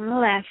 Is it on the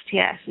left?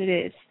 Yes, it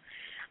is.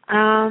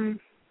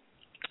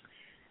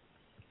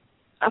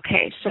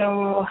 Okay,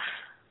 so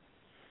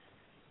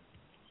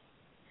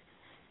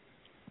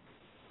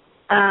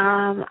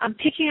I'm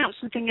picking up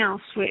something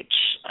else, which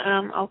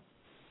I'll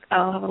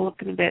have a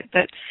look in a bit.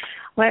 But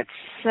let's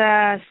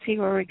see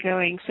where we're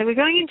going. So we're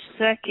going into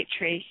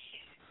circuitry,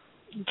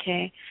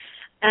 okay.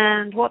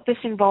 And what this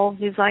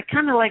involves is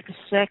kind of like the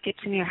circuits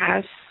in your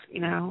house.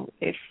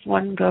 If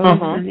one goes,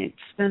 then it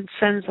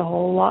sends a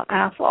whole lot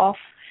off.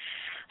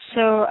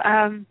 So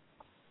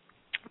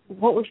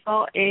what we've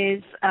got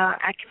is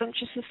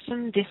acupuncture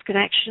system,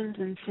 disconnections,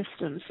 and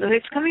systems. So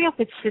it's coming up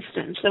with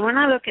systems. So when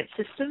I look at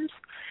systems,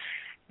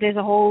 there's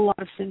a whole lot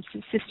of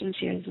systems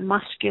here. There's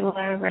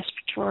muscular,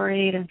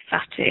 respiratory,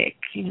 lymphatic,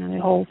 the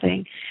whole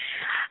thing.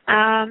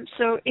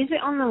 So is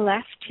it on the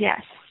left?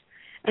 Yes.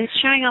 And it's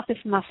showing up as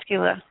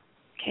muscular.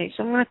 Okay,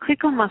 so I'm going to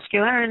click on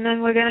muscular, and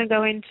then we're going to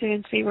go into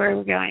and see where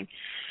we're going.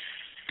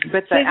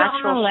 But the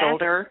actual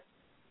shoulder,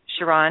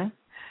 Charan,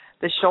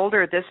 the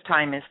shoulder this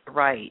time is the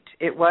right.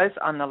 It was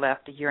on the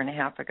left a year and a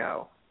half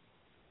ago.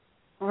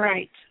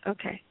 Right,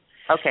 okay.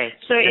 Okay.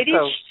 So it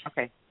is.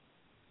 Okay.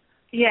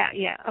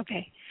 Yeah,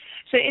 okay.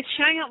 So it's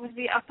showing up with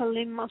the upper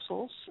limb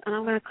muscles, and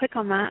I'm going to click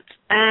on that.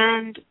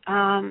 And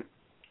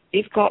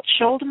you've got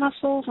shoulder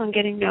muscles. I'm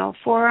getting no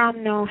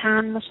forearm, no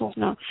hand muscles,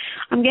 no.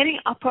 I'm getting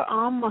upper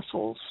arm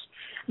muscles,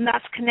 and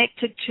that's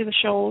connected to the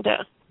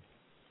shoulder.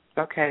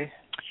 Okay.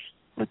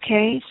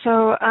 Okay,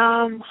 so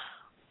I'm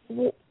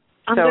going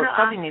to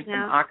probably ask needs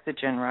now. some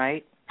oxygen,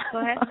 right? Go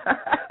ahead.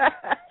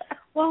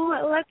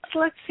 Well,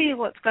 let's see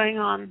what's going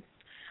on.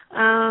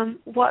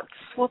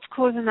 What's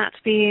causing that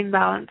to be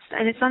imbalanced,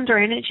 and it's under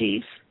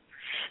energies.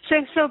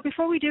 So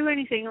before we do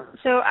anything,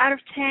 so out of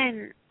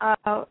 10,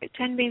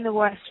 10 being the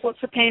worst, what's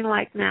the pain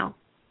like now?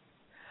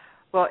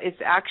 Well, it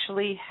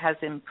actually has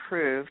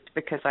improved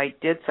because I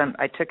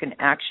took an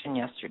action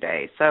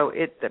yesterday. So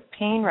the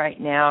pain right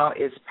now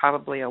is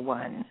probably a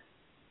 1.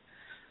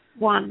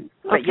 1. Okay.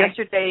 But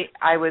yesterday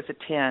I was a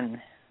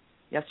 10.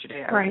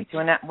 Yesterday I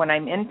was when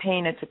I'm in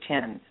pain, it's a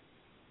 10.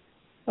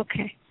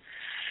 Okay.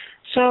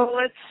 So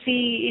let's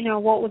see,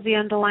 what was the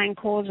underlying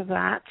cause of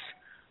that?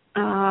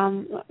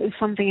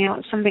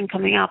 Something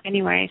coming up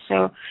anyway.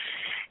 So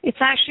it's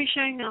actually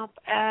showing up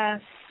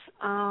as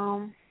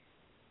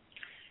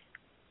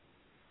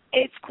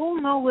it's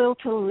called no will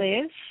to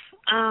live,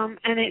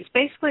 and it's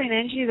basically an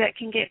energy that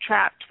can get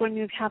trapped when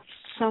you have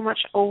so much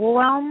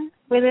overwhelm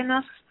within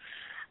us,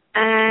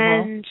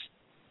 and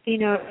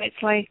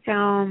it's like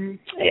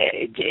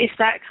it's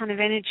that kind of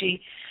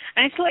energy,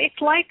 and it's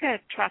like a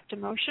trapped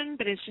emotion,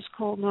 but it's just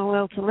called no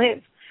will to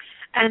live.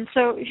 And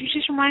so, if you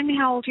just remind me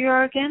how old you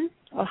are again,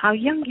 or how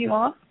young you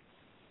are.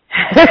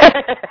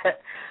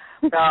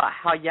 Well,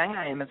 how young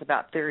I am is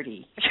about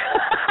 30.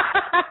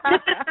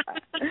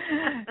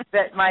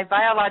 But my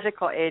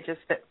biological age is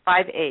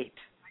 5'8".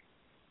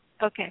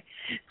 Okay,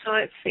 so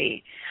let's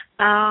see.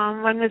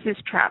 When was this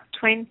trap?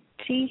 20,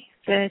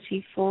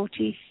 30,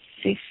 40,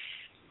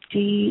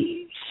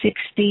 50,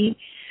 60,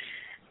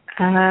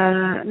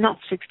 not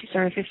 60,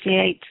 sorry,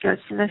 58. So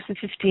it's less than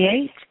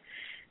 58.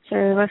 So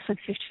less than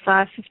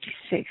 55,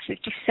 56,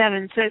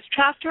 57. So it's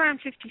trapped around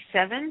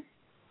 57.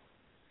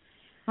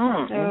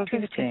 So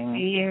interesting. A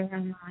year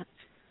on that.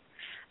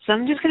 So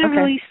I'm just going to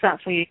release that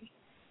for you.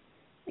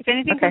 If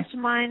anything comes to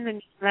mind,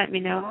 then let me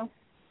know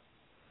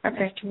as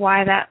to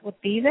why that would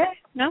be there.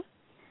 No?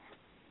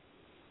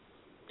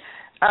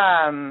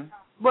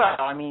 Well,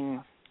 I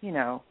mean,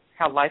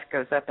 how life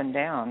goes up and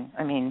down.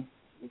 I mean,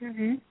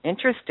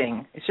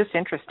 interesting. It's just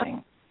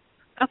interesting.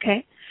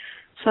 Okay.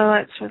 So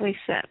let's release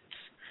that.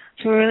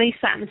 So we release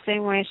that in the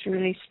same way as we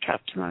release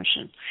trapped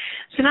emotion.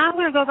 So now I'm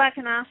going to go back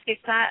and ask if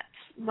that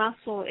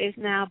muscle is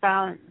now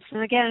balanced?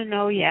 And again,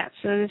 no yet,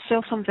 so there's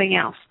still something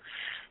else.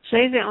 So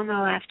is it on the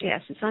left?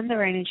 Yes, it's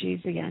under energies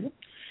again.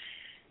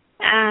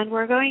 And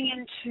we're going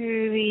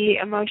into the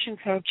emotion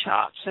code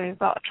chart. So we've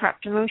got a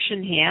trapped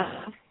emotion here.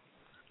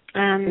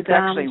 And it's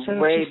actually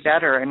way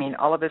better. I mean,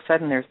 all of a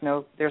sudden there's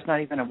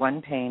not even a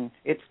one pain.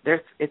 It's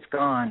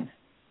gone.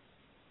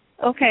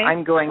 Okay.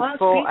 I'm going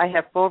full. I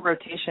have full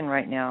rotation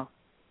right now.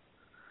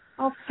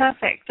 Oh,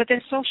 perfect. But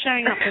they're still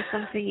showing up with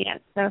something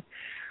yet. So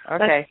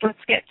okay. Let's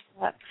get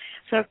to that.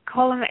 So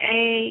column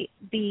A,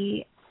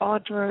 B,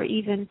 odd row,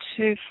 even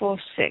 2, 4,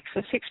 6.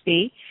 So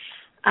 6B.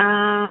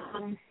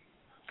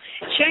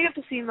 Showing up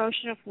as the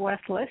emotion of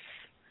worthless.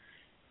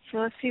 So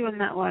let's see when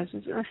that was.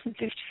 Was it less than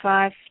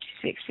 55,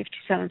 56,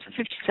 57? So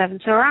 57.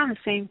 So around the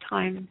same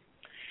time.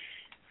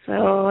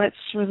 So let's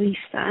release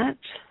that.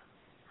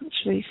 Let's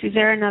release. Is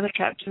there another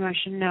trapped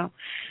emotion? No.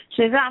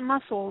 So is that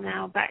muscle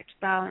now back to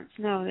balance?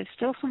 No. There's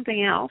still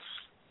something else.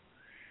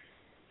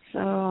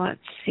 So let's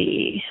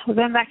see. We're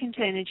going back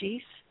into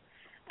energies.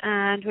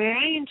 And we're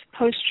going into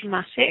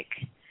post-traumatic.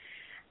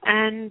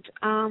 And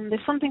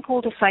there's something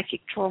called a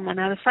psychic trauma.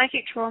 Now, the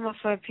psychic trauma,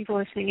 for people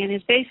listening in,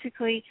 is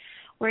basically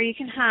where you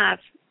can have,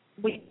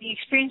 when you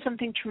experience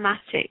something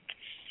traumatic,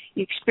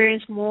 you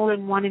experience more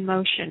than one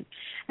emotion.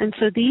 And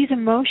so these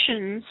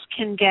emotions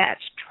can get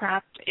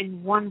trapped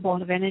in one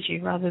ball of energy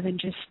rather than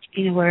just,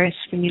 whereas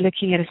when you're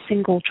looking at a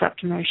single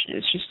trapped emotion,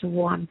 it's just a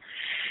one.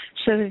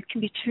 So it can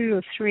be 2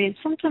 or 3, and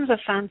sometimes I've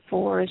found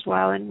 4 as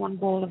well in one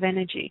ball of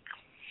energy.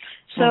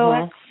 So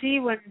let's see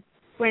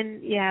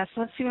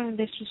so let's see when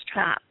this was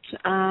trapped.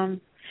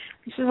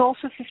 This is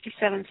also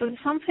 57. So there's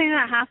something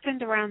that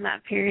happened around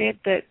that period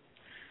that,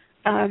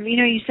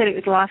 you said it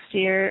was last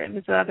year, it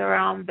was the other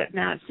arm, but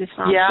now it's this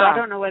arm. Yeah. So I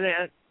don't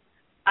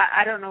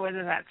know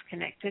whether that's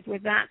connected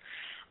with that,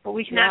 but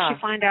we can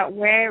actually find out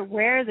where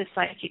the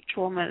psychic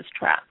trauma is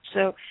trapped.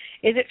 So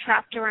is it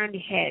trapped around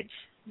your head?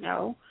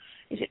 No.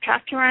 Is it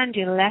trapped around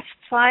your left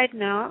side?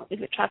 No. Is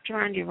it trapped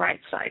around your right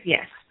side?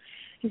 Yes.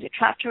 Is it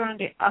trapped around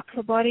your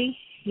upper body?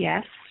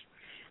 Yes.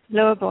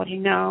 Lower body?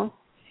 No.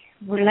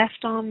 Left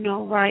arm?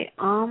 No. Right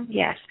arm?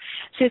 Yes.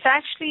 So it's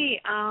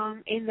actually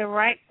in the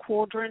right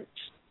quadrant,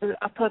 the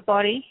upper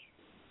body,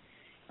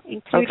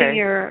 including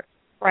your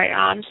right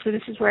arm. So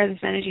this is where this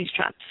energy is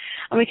trapped.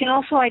 And we can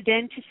also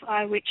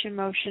identify which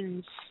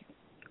emotions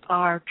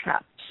are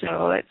trapped.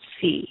 So let's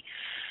see.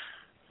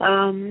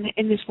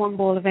 In this one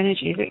ball of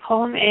energy, is it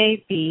column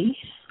A, B,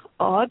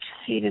 odd,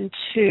 even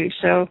 2?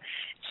 So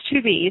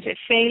it's 2B. Is it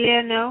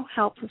failure? No.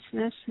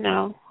 Helplessness?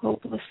 No.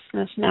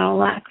 Hopelessness? No.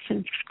 Lack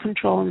of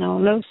control? No.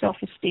 Low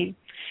self-esteem.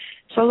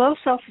 So low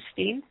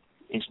self-esteem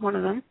is one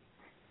of them.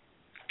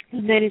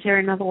 And then is there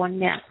another one?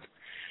 Yes.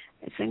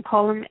 It's in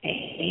column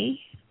A,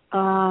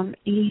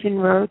 even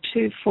row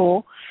 2,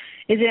 4.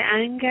 Is it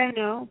anger?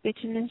 No.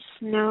 Bitterness?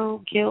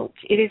 No. Guilt?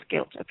 It is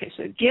guilt. Okay,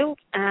 so guilt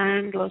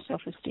and low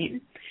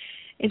self-esteem.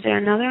 Is there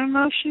another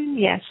emotion?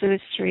 Yes, so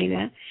there's 3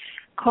 there.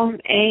 Column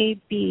A,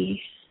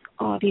 B,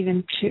 odd,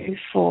 even 2,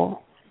 4.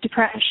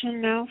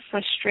 Depression? No.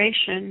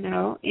 Frustration?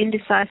 No.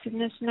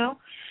 Indecisiveness? No.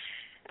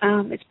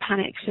 It's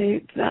panic, so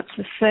that's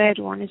the 3rd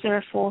one. Is there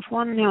a 4th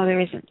one? No, there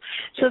isn't.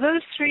 So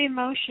those 3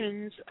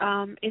 emotions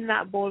in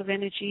that ball of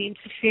energy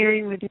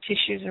interfering with the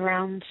tissues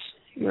around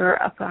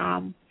your upper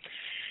arm.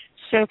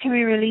 So can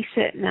we release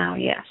it now?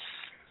 Yes.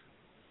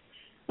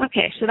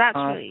 Okay, so that's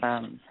released.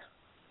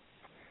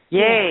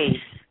 Yay! Yeah.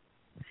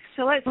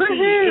 So let's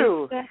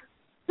Woohoo!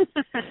 see.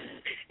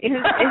 Is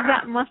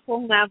that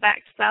muscle now back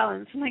to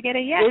balance? And I get a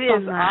yes on that.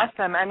 It is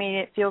awesome. I mean,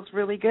 it feels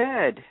really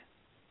good.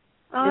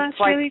 Oh, that's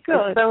really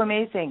good. It's so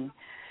amazing.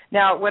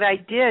 Now, what I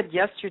did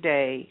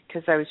yesterday,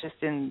 because I was just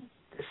in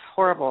this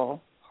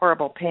horrible,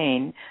 horrible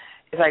pain,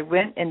 is I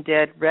went and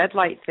did red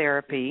light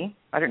therapy.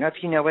 I don't know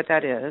if you know what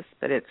that is,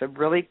 but it's a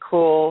really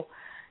cool,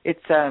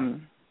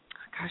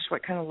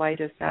 what kind of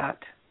light is that?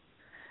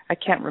 I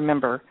can't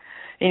remember.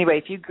 Anyway,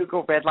 if you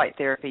Google red light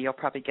therapy, you'll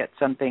probably get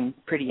something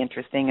pretty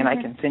interesting, and I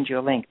can send you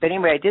a link. But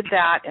anyway, I did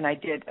that, and I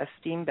did a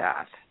steam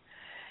bath.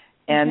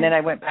 And then I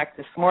went back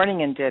this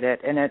morning and did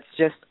it, and it's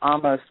just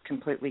almost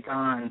completely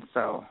gone.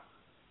 So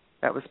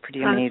that was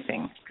pretty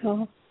amazing.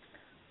 Cool.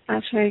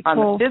 That's very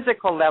cool. On the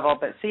physical level,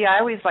 but see, I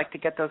always like to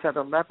get those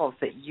other levels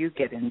that you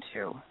get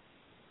into.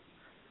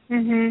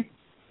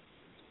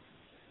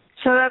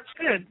 So that's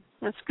good.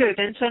 That's good.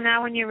 And so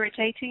now when you're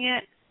rotating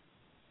it?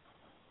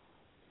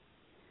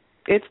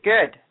 It's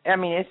good. I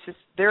mean, it's just,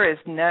 there's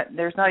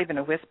not even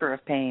a whisper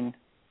of pain.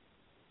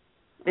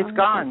 It's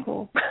gone. So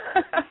cool.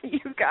 You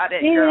got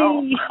it,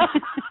 girl.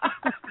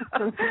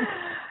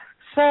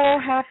 So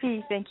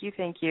happy. Thank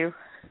you.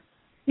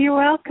 You're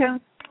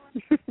welcome.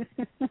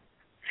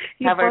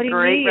 Have a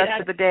great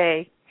rest of the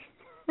day.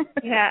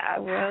 Yeah, I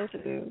will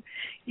do.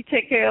 You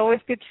take care.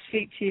 Always good to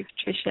speak to you,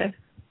 Patricia.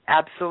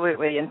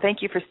 Absolutely. And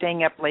thank you for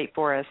staying up late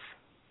for us.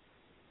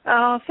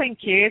 Oh, thank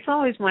you. It's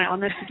always my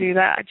honor to do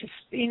that. I just,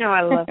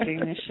 I love doing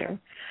this show.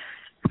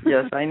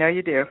 Yes, I know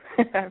you do.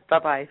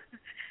 Bye-bye.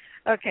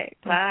 Okay,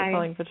 bye. Thanks for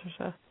calling,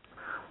 Patricia.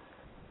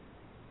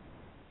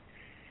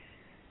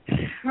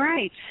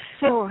 Right.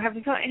 So, have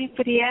we got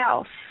anybody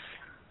else?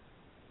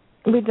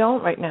 We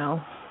don't right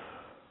now.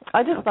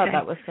 I just thought Okay.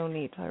 that was so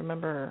neat. I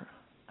remember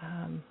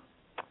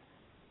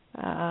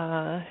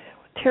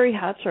Terry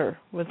Hatcher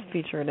was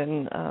featured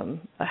in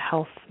a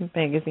health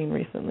magazine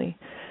recently,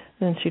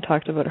 and she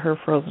talked about her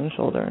frozen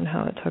shoulder and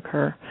how it took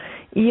her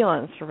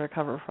eons to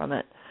recover from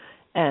it.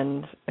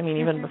 And, I mean,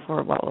 even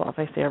before, well,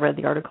 obviously I read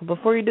the article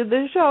before you did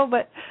this show,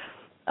 but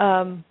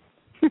I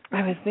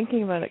was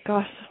thinking about it.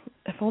 Gosh,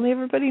 if only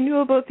everybody knew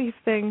about these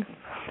things,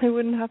 they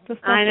wouldn't have to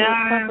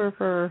suffer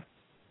for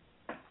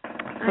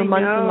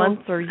months and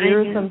months or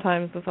years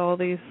sometimes with all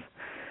these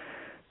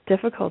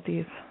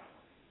difficulties.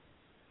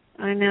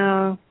 I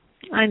know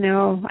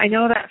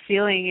that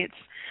feeling.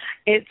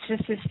 It's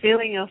just this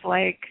feeling of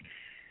like,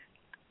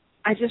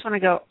 I just want to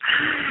go,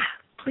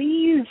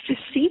 please,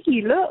 just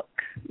see, look,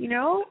 you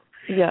know?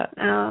 Yeah.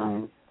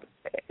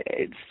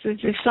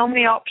 There's so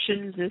many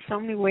options. There's so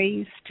many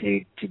ways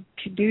to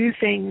do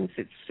things.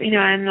 It's, you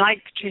know, and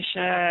like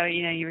Patricia,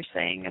 you know, you were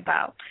saying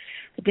about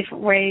the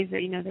different ways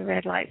that, you know, the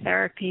red light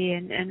therapy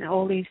and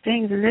all these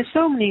things. And there's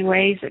so many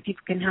ways that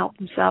people can help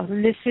themselves.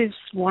 And this is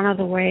one of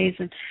the ways.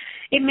 And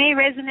it may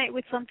resonate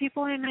with some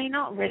people. It may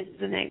not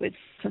resonate with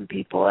some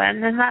people.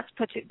 And then that's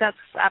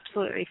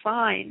absolutely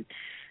fine.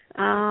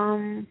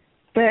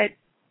 But,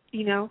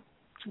 you know,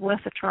 it's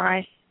worth a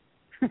try,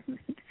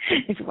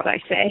 is what I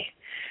say.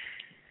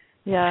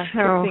 Yeah,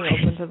 so, just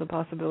being open to the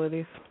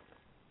possibilities.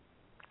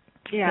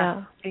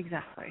 Yeah,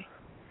 exactly.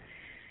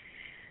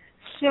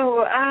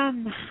 So,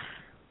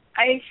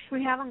 if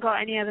we haven't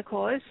got any other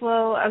callers,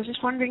 well, I was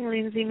just wondering,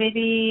 Lindsay,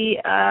 maybe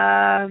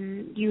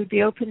you would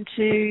be open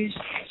to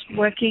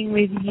working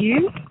with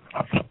you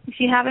if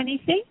you have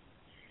anything?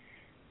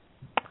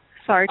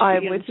 Sorry to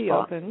put you on the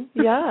spot. I would be open,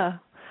 yeah.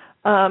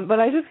 But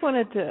I just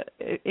wanted to,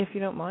 if you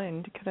don't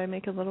mind, could I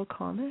make a little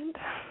comment?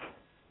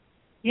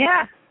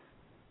 Yeah.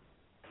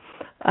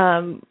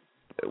 I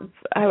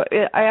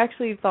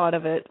actually thought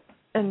of it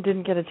and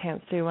didn't get a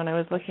chance to when I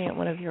was looking at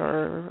one of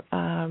your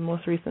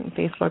most recent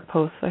Facebook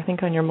posts. I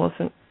think on your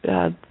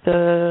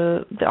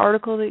the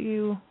article that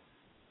you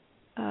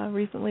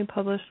recently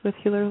published with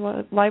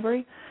Healer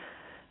Library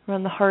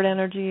around the heart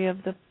energy of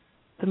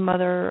the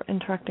mother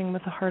interacting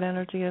with the heart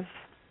energy of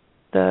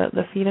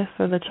the fetus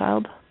or the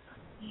child.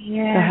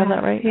 Yeah. Did I have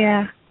that right?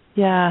 Yeah.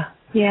 Yeah.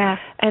 Yeah.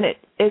 And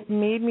it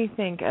made me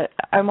think.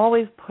 I'm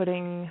always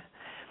putting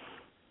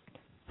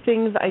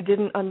things I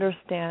didn't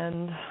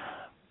understand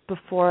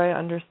before I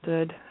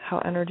understood how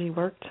energy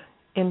worked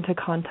into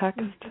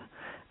context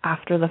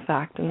after the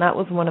fact. And that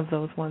was one of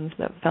those ones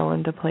that fell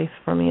into place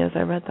for me as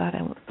I read that.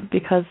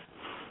 Because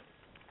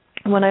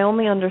when I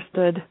only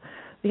understood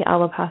the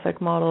allopathic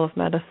model of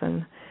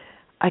medicine,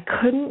 I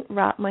couldn't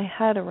wrap my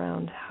head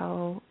around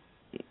how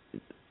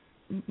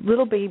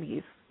little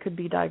babies could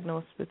be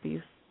diagnosed with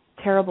these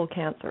terrible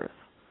cancers,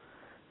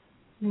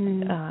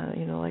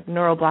 like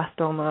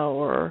neuroblastoma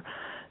or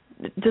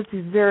just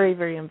these very,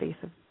 very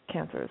invasive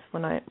cancers.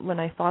 When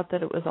I thought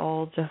that it was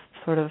all just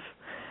sort of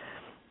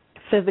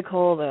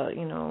physical,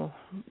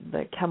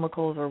 the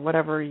chemicals or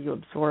whatever you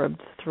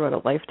absorbed throughout a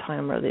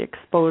lifetime, or the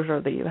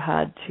exposure that you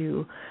had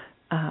to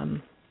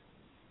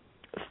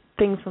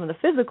things from the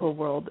physical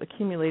world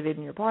accumulated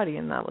in your body,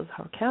 and that was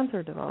how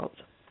cancer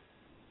developed.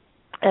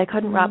 I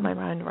couldn't wrap my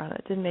mind around it.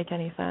 It didn't make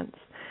any sense.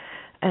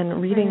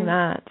 And reading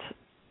that,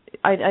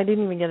 I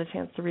didn't even get a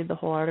chance to read the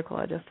whole article.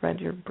 I just read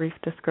your brief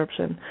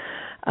description.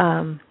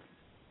 All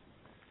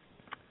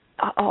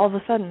of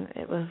a sudden,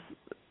 it was,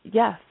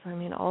 yes, I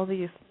mean, all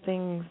these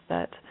things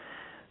that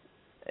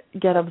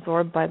get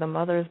absorbed by the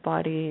mother's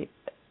body,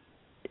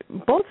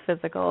 both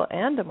physical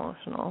and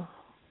emotional,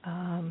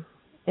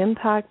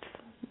 impact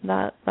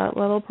that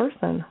little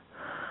person.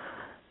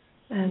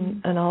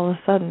 And all of a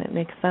sudden, it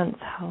makes sense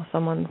how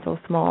someone so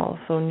small,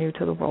 so new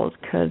to the world,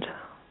 could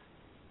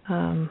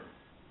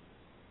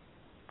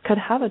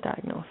have a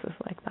diagnosis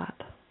like that.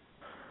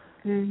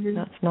 Mm-hmm.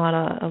 That's not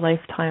a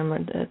lifetime or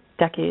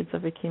decades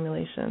of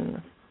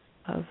accumulation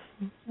of.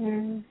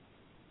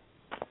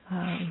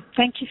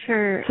 Thank you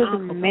for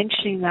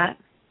mentioning that.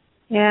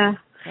 Yeah,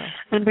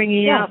 and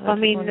bringing it up. I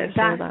mean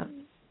that.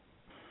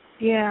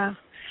 Yeah,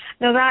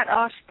 no, that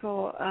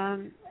article.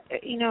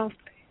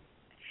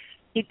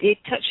 It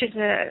touches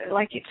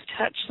it's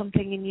touched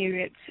something in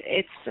you.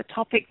 It's a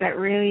topic that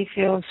really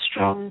feels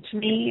strong to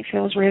me. It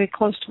feels really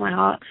close to my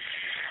heart.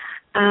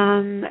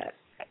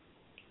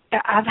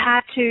 I've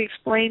had to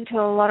explain to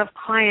a lot of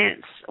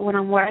clients when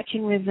I'm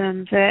working with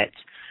them that,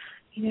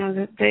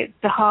 that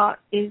the heart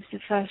is the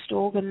first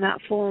organ that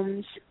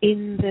forms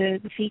in the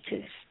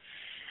fetus.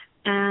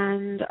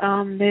 And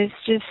there's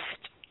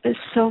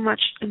so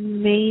much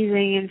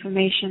amazing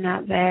information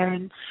out there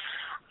and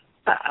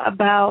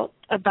about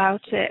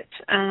it.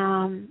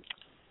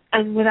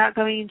 And without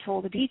going into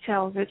all the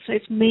details,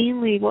 it's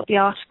mainly what the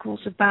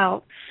article's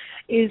about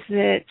is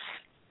that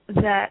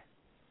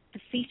the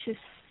fetus,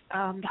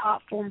 the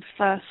heart forms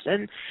first,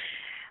 and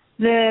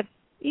the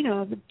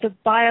the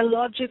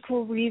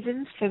biological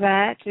reasons for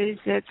that is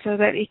that so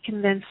that it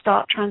can then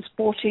start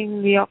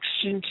transporting the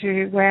oxygen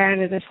to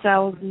where the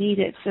cells need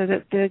it so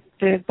that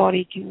the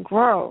body can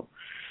grow.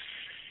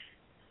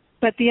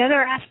 But the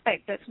other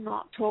aspect that's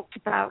not talked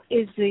about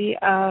is the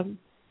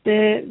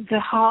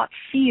heart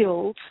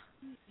field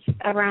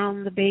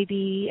around the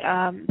baby,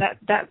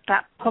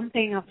 that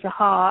pumping of the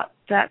heart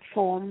that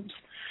forms,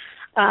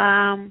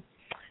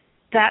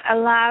 that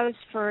allows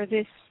for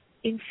this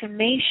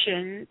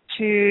information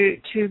to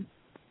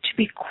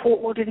be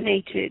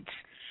coordinated.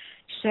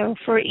 So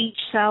for each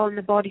cell in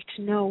the body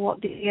to know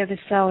what the other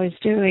cell is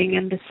doing,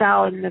 and the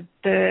cell in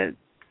the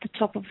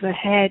top of the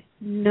head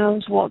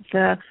knows what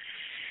the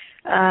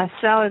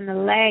cell in the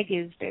leg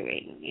is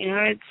doing.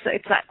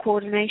 It's that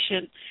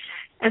coordination.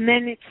 And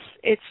then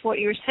it's what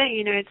you were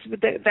saying,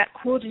 it's that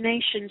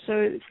coordination. So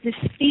it's this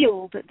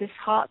field that this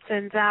heart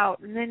sends out,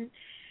 and then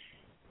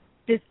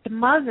the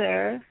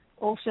mother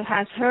also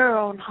has her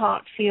own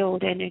heart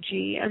field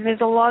energy. And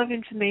there's a lot of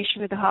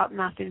information with the Heart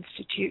Math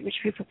Institute, which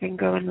people can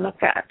go and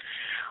look at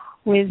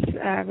with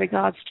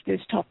regards to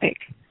this topic.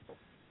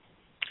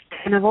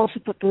 And I've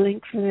also put the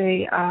link for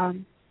the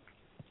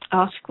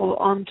article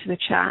onto the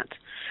chat.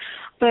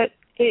 But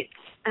it's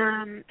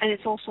and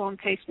it's also on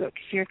Facebook.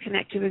 If you're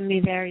connected with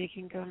me there, you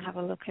can go and have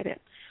a look at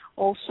it.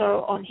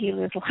 Also on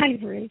Healer's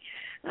Library.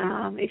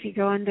 If you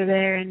go under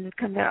there and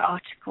look under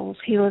articles,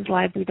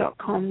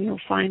 healerslibrary.com, you'll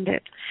find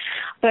it.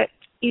 But,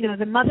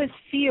 the mother's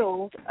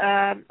field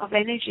of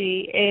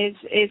energy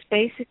is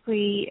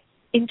basically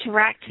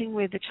interacting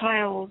with the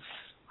child's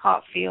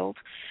heart field.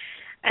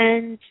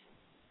 And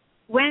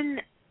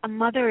when a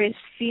mother is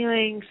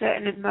feeling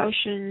certain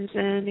emotions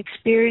and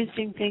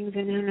experiencing things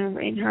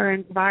in her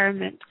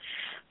environment,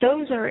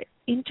 those are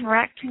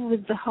interacting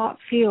with the heart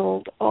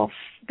field of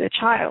the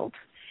child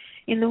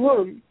in the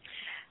womb.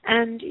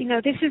 And,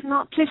 this is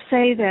not to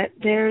say that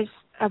there's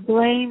a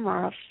blame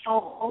or a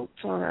fault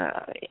or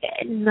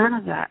none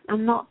of that.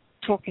 I'm not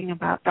talking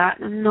about that.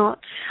 I'm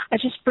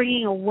just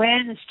bringing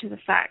awareness to the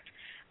fact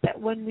that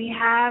when we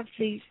have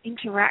these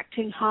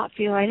interacting heart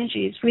field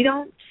energies, we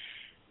don't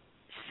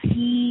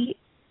see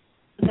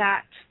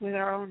that with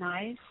our own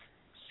eyes.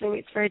 So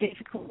it's very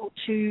difficult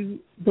to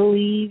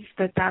believe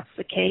that that's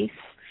the case.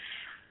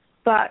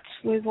 But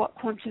with what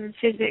quantum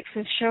physics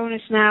has shown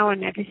us now,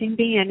 and everything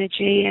being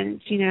energy,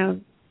 and,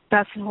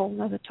 that's a whole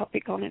other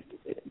topic on it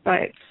by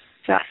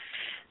itself.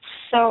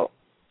 So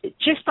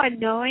just by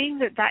knowing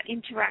that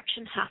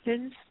interaction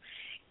happens,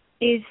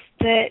 is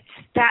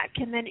that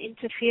can then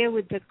interfere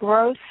with the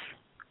growth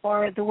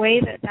or the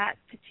way that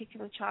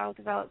particular child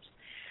develops.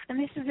 And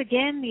this is,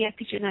 again, the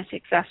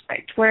epigenetics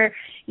aspect, where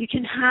you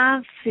can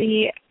have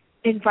the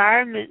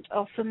environment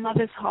of the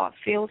mother's heart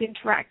field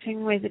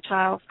interacting with the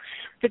child,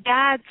 the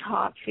dad's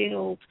heart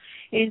field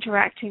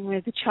interacting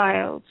with the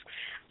child,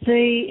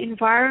 the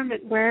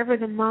environment wherever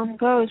the mom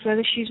goes,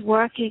 whether she's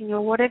working or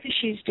whatever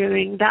she's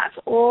doing, that's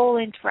all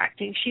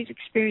interacting. She's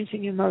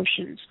experiencing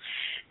emotions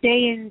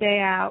day in, day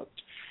out,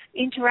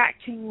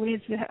 interacting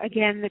with,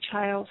 again, the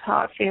child's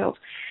heart field.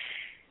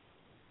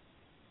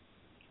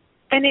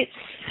 And it's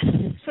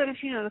sort of,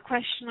 the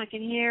question I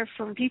can hear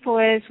from people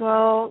is,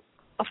 well,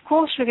 of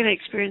course we're going to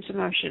experience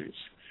emotions.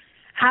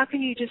 How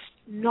can you just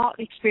not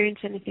experience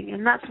anything?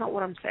 And that's not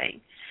what I'm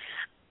saying.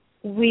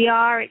 We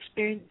are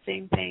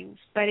experiencing things,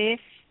 but if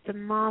the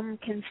mom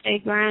can stay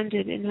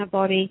grounded in her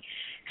body,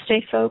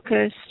 stay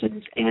focused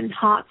and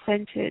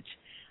heart-centered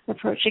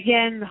approach.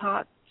 Again,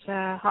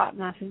 the Heart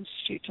Math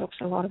Institute talks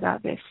a lot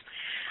about this.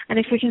 And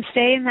if we can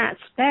stay in that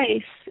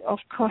space of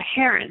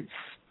coherence,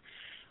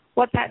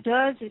 what that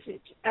does is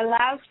it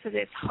allows for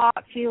this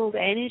heart field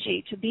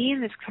energy to be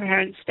in this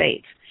coherent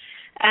state,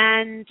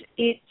 and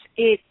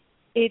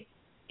it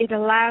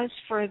allows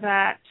for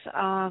that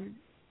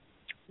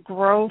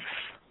growth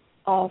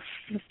of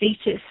the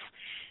fetus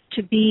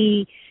to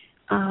be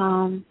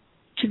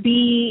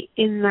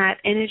in that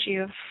energy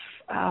of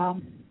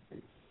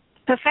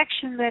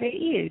perfection that it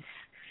is.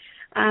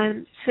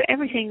 So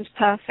everything's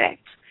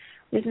perfect.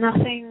 There's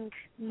nothing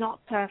not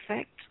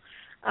perfect.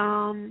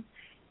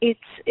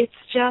 It's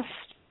just,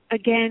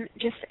 again,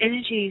 just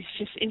energies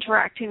just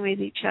interacting with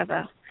each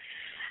other.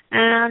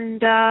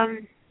 And I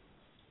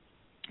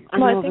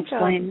think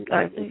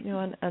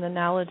an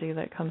analogy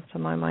that comes to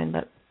my mind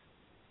that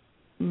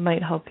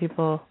might help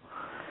people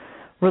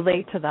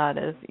relate to that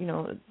is,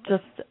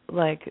 just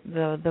like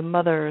the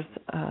mother's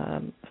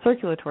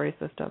circulatory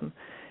system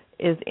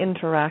is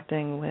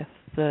interacting with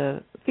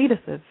the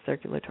fetus's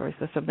circulatory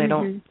system. They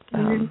don't,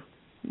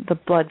 the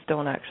bloods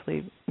don't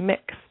actually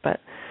mix,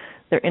 but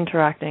they're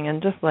interacting.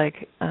 And just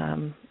like,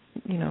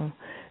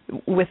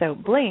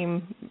 without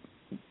blame,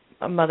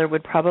 a mother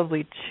would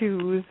probably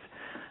choose,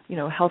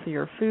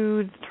 healthier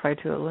foods, try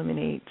to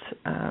eliminate,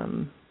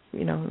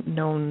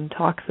 known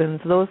toxins,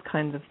 those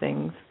kinds of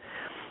things,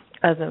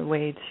 as a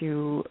way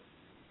to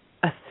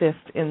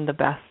assist in the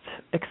best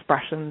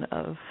expression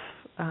of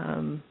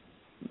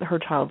her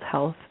child's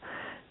health.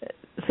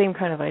 Same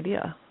kind of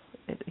idea.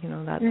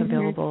 That's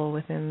available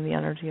within the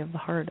energy of the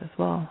heart as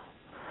well.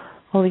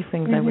 All these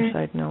things I wish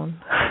I'd known.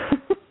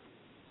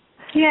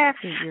 Yeah,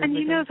 and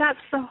that's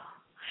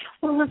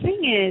the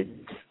thing is,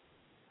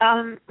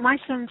 my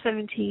son's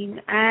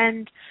 17,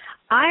 and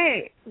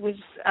I was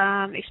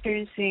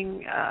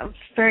experiencing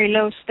very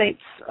low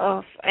states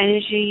of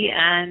energy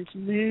and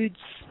moods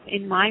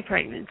in my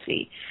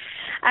pregnancy.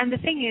 And the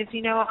thing is,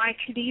 I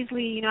could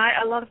easily,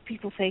 a lot of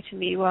people say to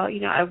me, well,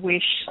 I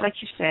wish, like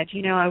you said,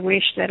 I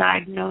wish that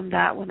I'd known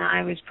that when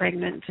I was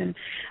pregnant and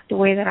the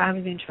way that I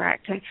was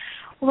interacting.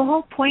 Well, the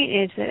whole point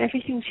is that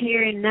everything's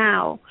here and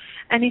now.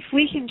 And if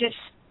we can just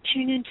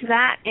tune into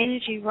that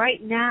energy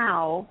right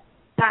now,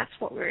 that's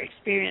what we're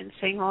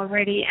experiencing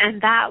already.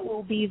 And that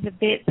will be the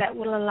bit that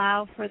will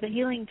allow for the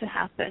healing to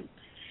happen.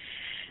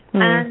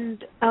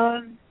 And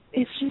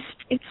it's just,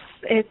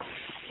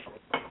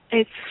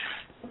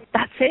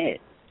 that's it.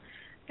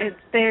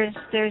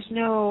 There's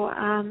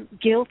no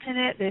guilt in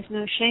it. There's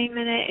no shame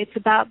in it. It's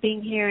about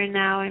being here and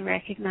now and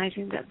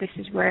recognizing that this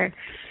is where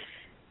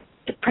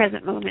the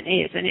present moment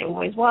is, and it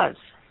always was.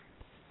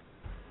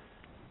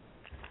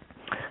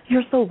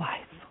 You're so wise.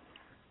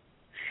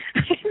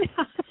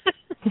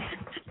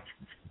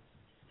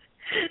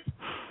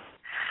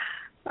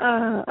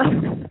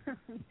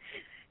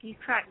 You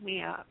crack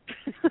me up.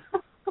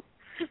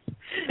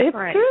 It's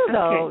right. true,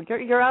 though.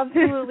 Okay. You're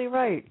absolutely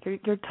right.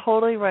 You're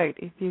totally right.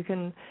 If you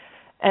can,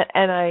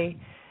 and I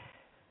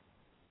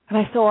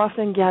so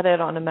often get it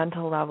on a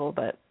mental level,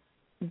 but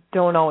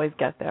don't always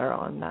get there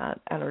on that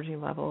energy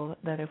level.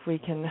 That if we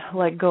can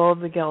let go of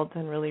the guilt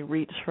and really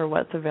reach for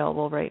what's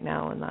available right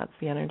now, and that's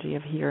the energy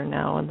of here and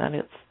now, and that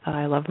it's that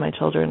I love my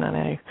children and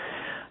I,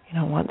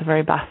 want the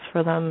very best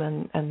for them,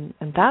 and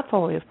that's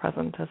always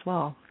present as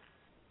well.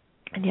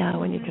 And yeah,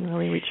 when you can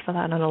really reach for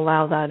that and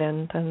allow that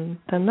in,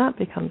 then that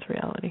becomes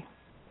reality.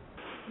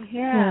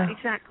 Yeah,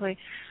 exactly.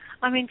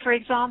 I mean, for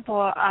example,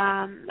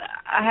 I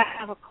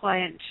have a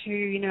client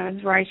who,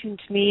 is writing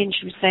to me, and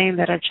she was saying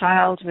that her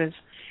child was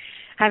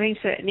having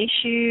certain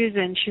issues,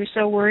 and she was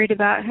so worried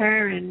about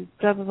her, and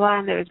blah, blah, blah,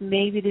 and there was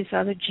maybe this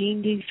other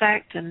gene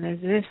defect, and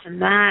there's this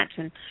and that,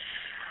 and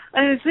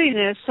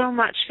there's so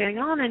much going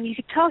on, and you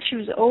could tell she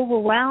was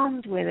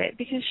overwhelmed with it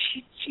because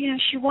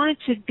she wanted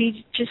to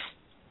be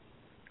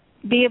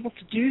able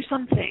to do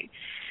something,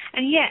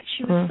 and yet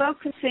she was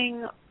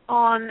focusing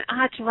on.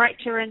 I had to write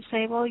to her and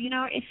say, well,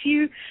 if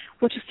you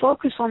were to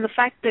focus on the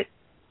fact that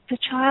the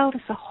child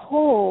as a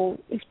whole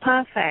is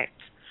perfect,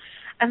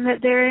 and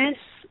that there is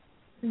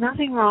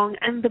nothing wrong,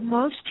 and the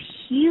most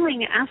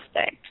healing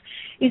aspect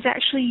is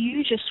actually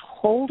you just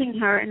holding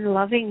her and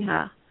loving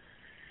her,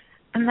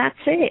 and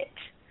that's it.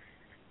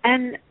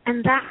 And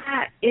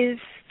that is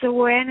the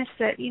awareness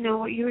that,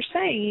 what you were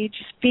saying, you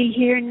just be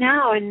here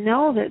now and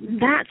know that in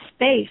that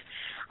space,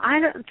 I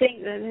don't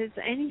think that there's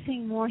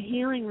anything more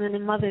healing than a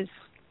mother's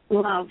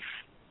love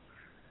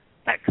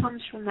that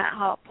comes from that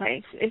heart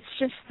place. It's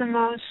just the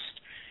most,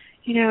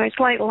 it's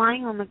like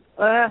lying on the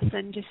earth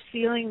and just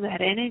feeling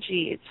that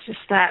energy. It's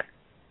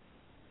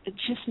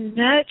just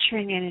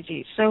nurturing energy.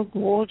 It's so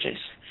gorgeous.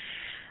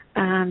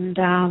 And,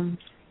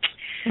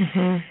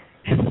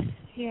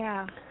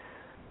 yeah.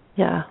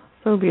 Yeah,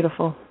 so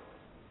beautiful.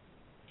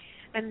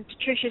 And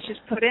Patricia just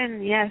put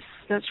in, yes,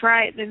 that's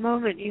right. The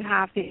moment you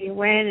have the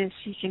awareness,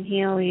 you can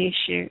heal the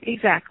issue.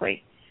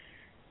 Exactly.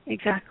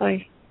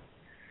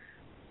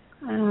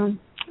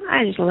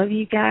 I just love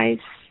you guys.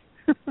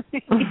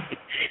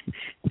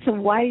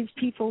 Some wise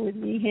people with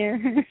me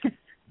here.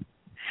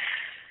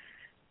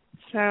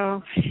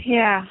 So,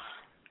 yeah.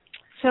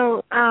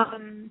 So,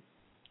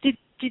 did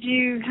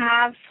you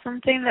have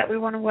something that we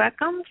want to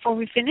work on before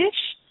we finish?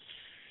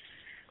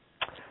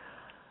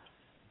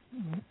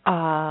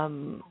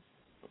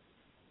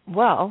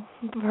 Well,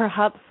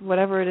 perhaps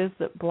whatever it is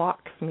that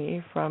blocks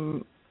me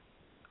from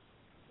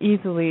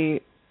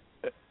easily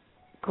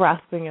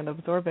grasping and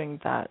absorbing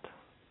that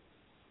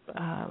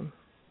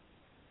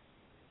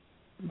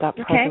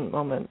present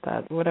moment,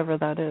 that whatever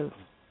that is,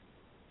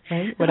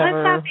 right?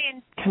 Whatever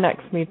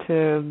connects me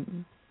to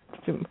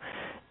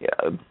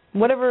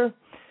whatever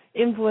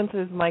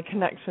influences my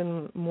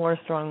connection more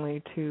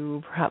strongly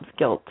to perhaps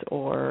guilt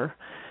or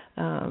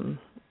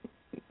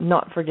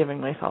not forgiving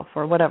myself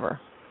or whatever.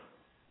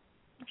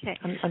 Okay.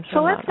 I'm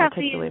sure I'm not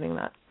articulating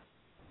that.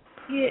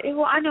 Yeah,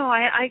 well, I know.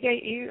 I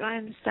get you. I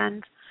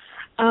understand.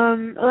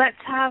 Let's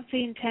have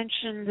the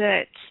intention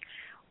that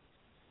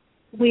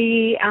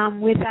we,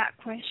 with that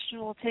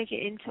question, we'll take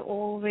it into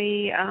all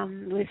the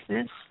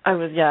listeners. I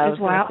was going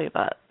to say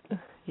that.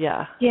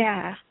 Yeah.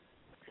 Yeah.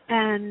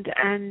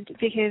 And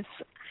because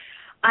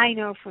I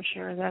know for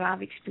sure that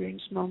I've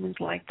experienced moments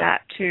like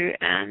that too,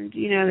 and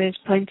there's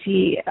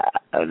plenty.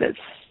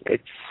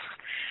 It's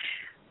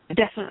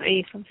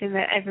definitely something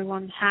that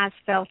everyone has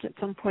felt at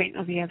some point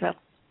or the other.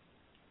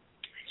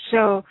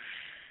 So,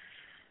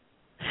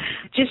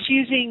 just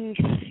using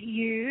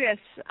you as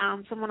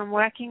someone I'm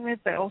working with,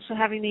 but also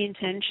having the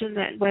intention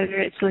that whether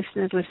it's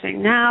listeners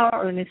listening now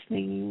or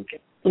listening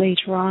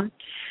later on,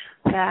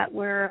 that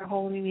we're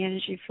holding the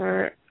energy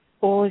for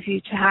all of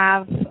you to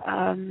have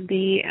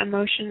the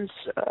emotions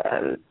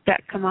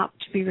that come up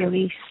to be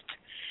released.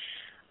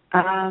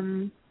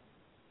 from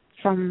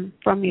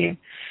you.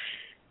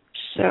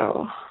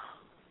 So,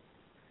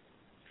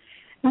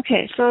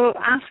 okay, so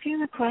asking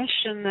the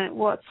question that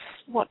what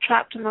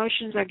trapped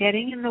emotions are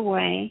getting in the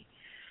way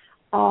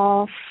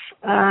of,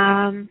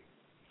 and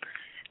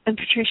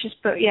Patricia's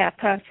put,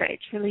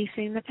 perfect,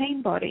 releasing the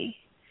pain body.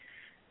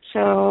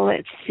 So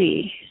let's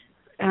see.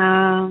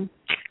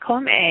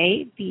 Column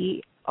A,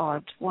 B,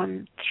 odd,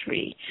 1,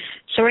 3.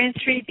 So we're in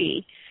 3B.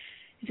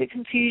 Is it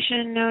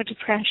confusion? No.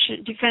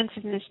 Depression?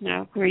 Defensiveness?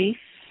 No. Grief?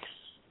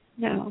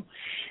 No.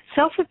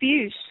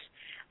 Self-abuse.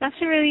 That's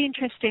a really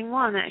interesting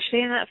one,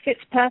 actually, and that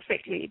fits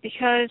perfectly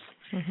because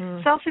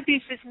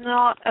self-abuse is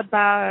not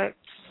about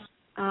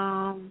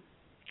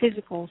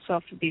physical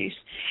self-abuse.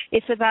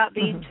 It's about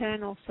the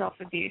internal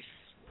self-abuse,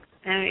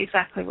 and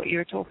exactly what you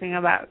were talking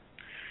about.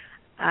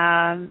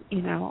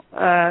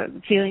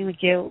 Feeling the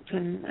guilt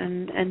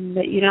and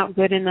that you're not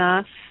good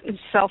enough,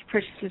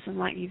 self-criticism,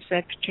 like you've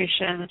said,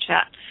 Patricia, in the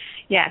chat.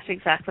 Yes,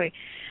 exactly.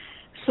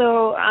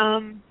 So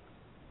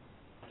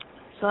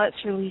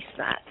let's release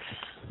that.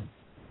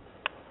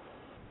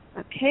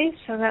 Okay,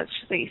 so that's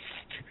released.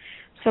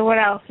 So what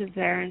else is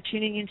there? And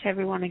tuning into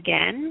everyone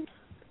again.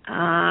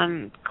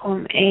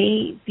 Column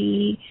A,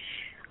 B,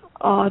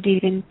 odd,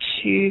 even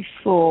 2,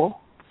 4.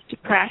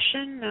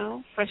 Depression,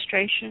 no.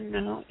 Frustration,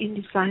 no.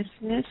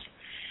 Indecisiveness,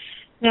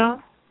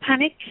 no.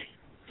 Panic.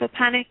 So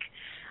panic,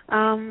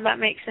 that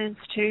makes sense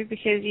too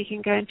because you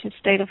can go into a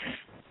state of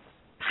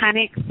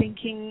panic,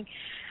 thinking,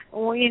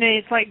 well,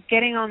 it's like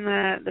getting on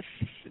the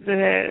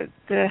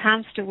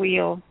hamster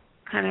wheel,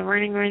 kind of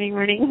running,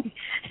 and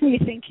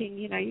you're thinking,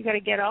 you got to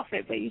get off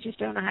it, but you just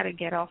don't know how to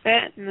get off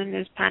it, and then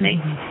there's panic.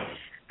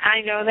 I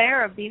know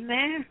there, I've been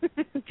there,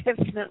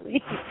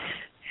 definitely.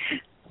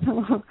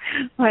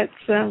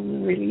 Let's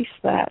release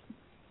that.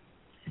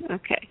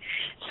 Okay.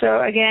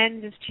 So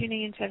again, just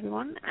tuning into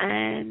everyone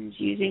and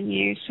using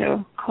you.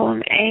 So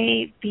column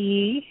A,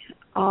 B,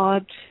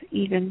 odd,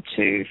 even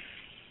 2,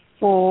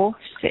 4,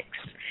 6.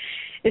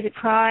 Is it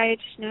pride?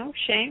 No.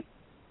 Shame?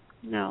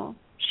 No.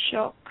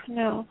 Shock?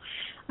 No.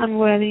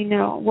 Unworthy?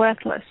 No.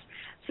 Worthless.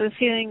 So the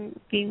feeling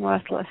being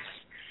worthless.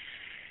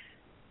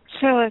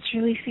 So it's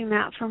releasing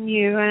that from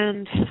you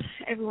and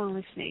everyone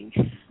listening,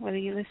 whether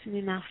you're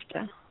listening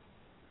after.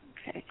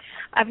 Okay.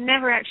 I've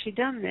never actually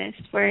done this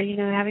where,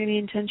 having the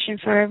intention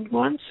for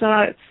everyone,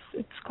 so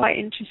it's quite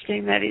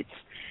interesting that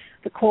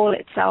the call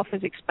itself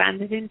has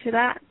expanded into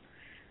that.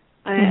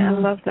 I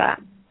love that.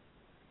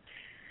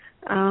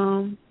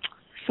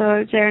 So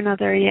is there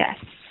another yes?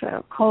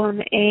 So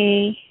column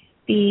A,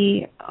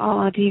 B,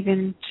 odd,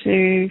 even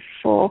 2,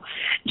 4.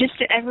 Just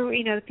to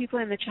the people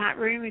in the chat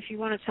room, if you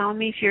want to tell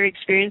me if you're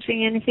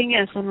experiencing anything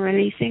as I'm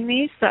releasing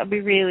these, that would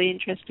be really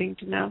interesting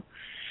to know.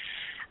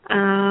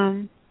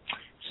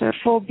 So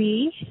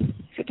 4B,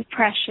 for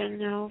depression,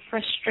 no.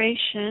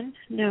 Frustration,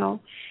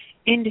 no.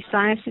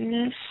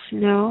 Indecisiveness,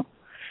 no.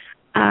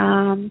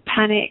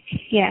 Panic,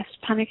 yes.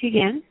 Panic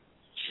again.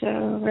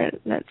 So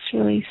let's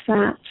release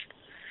that.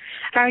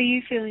 How are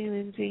you feeling,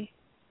 Lindsay?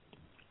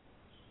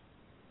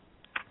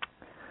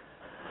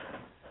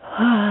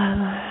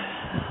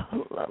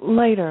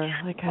 Lighter,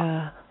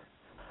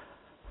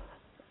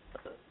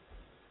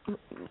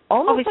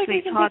 almost obviously like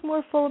you can take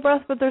more full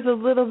breath, but there's a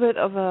little bit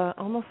of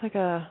almost like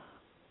a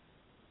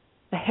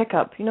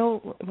hiccup, I'm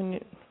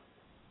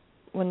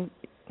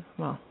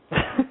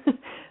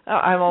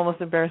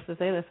almost embarrassed to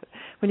say this, but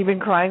when you've been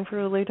crying for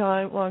a really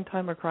long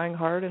time or crying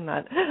hard and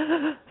that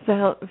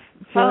feeling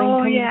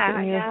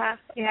comes,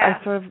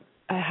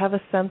 I have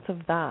a sense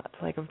of that,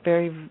 like a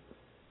very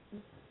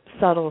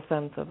subtle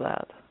sense of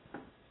that.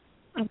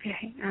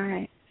 Okay, all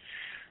right.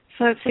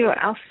 So let's see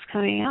what else is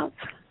coming up.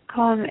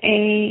 Column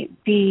A,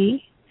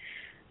 B,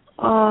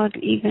 odd,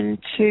 even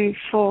 2,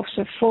 4.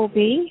 So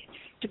 4B,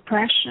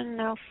 depression,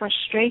 no.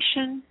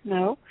 Frustration,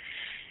 no.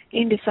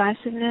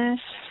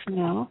 Indecisiveness,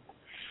 no.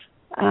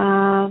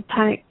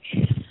 Panic,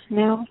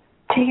 no.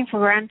 Taken for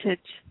granted.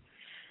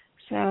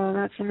 So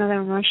that's another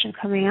emotion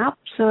coming up.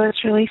 So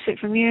let's release it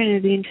from you,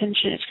 and the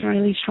intention it's going to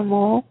release from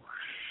all.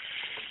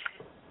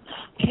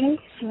 Okay,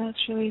 so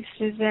that's released.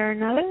 Is there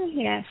another?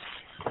 Yes.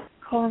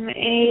 Column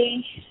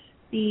A,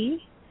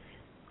 B,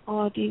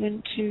 odd,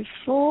 even 2,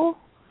 4.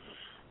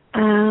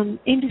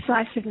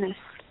 Indecisiveness.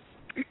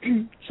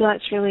 So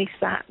let's release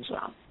that as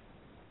well.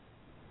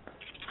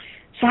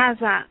 So how's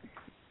that?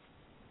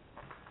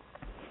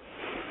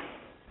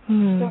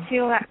 Still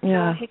feel that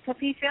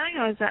hiccupy feeling,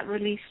 or is that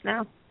released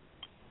now?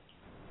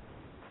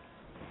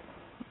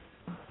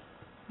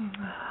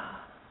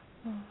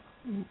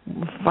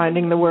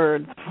 Finding the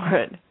words for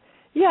it.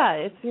 Yeah,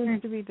 it seems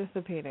to be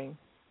dissipating.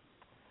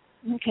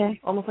 Okay.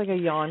 Almost like a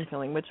yawn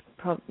feeling, which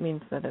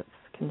means that it's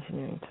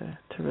continuing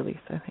to release,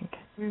 I think.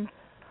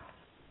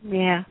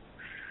 Yeah.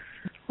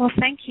 Well,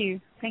 thank you.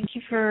 Thank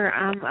you for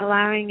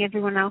allowing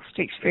everyone else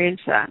to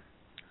experience that.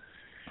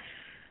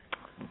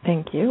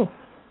 Thank you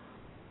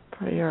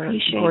for your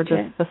Appreciate gorgeous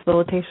it.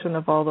 facilitation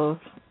of all those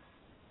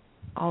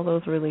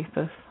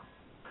releases.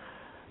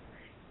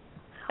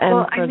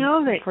 And I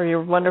know that for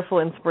your wonderful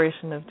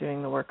inspiration of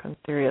doing the work on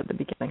theory at the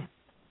beginning.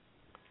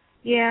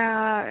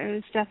 Yeah, it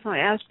was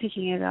definitely, I was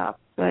picking it up,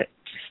 but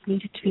just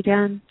needed to be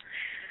done.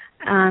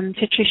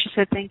 Patricia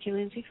said, thank you,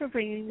 Lindsay, for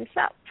bringing this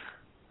up.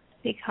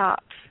 Big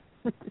heart.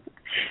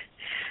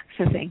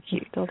 So thank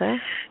you. Still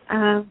there?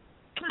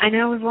 I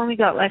know we've only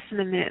got less than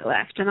a minute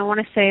left, and I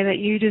want to say that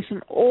you do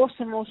some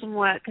awesome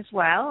work as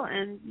well,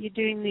 and you're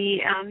doing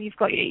you've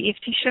got your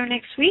EFT show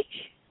next week,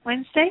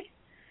 Wednesday?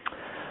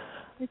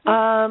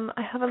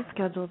 I haven't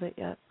scheduled it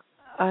yet.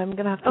 I'm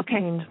going to have to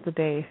change the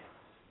day.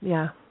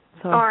 Yeah.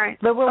 So all right.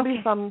 There will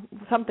be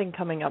something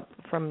coming up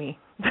from me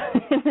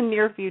in the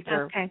near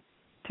future. Okay.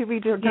 To be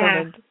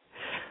determined. Yeah.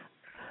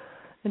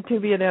 And to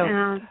be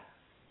announced.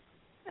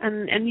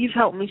 And you've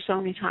helped me so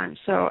many times,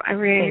 so I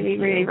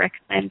really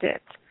recommend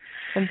it.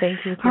 And thank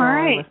you to all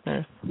our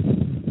listeners.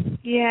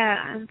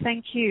 Yeah, and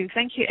thank you.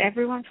 Thank you,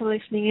 everyone, for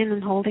listening in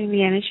and holding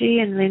the energy.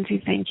 And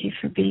Lindsay, thank you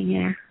for being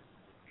here.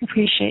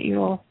 Appreciate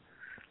you all.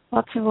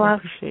 Lots of love. I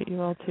appreciate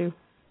you all, too.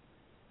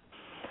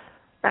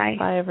 Bye.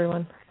 Bye,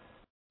 everyone.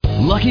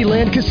 Lucky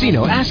Land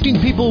Casino, asking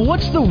people,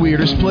 what's the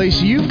weirdest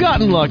place you've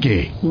gotten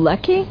lucky?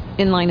 Lucky?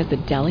 In line at the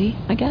deli,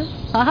 I guess?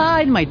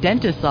 Aha, in my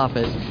dentist's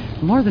office.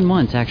 More than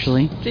once,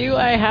 actually. Do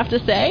I have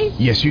to say?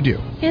 Yes, you do.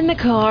 In the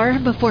car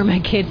before my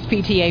kids'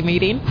 PTA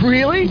meeting.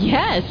 Really?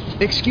 Yes.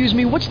 Excuse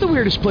me, what's the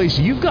weirdest place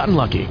you've gotten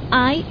lucky?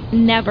 I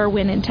never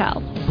win and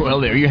tell.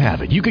 Well, there you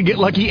have it. You can get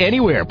lucky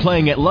anywhere,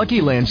 playing at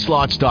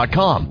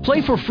LuckyLandSlots.com.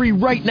 Play for free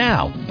right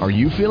now. Are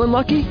you feeling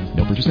lucky?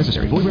 No purchase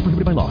necessary. Void where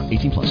prohibited by law.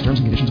 18+. Terms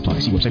and conditions apply.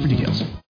 See website for details.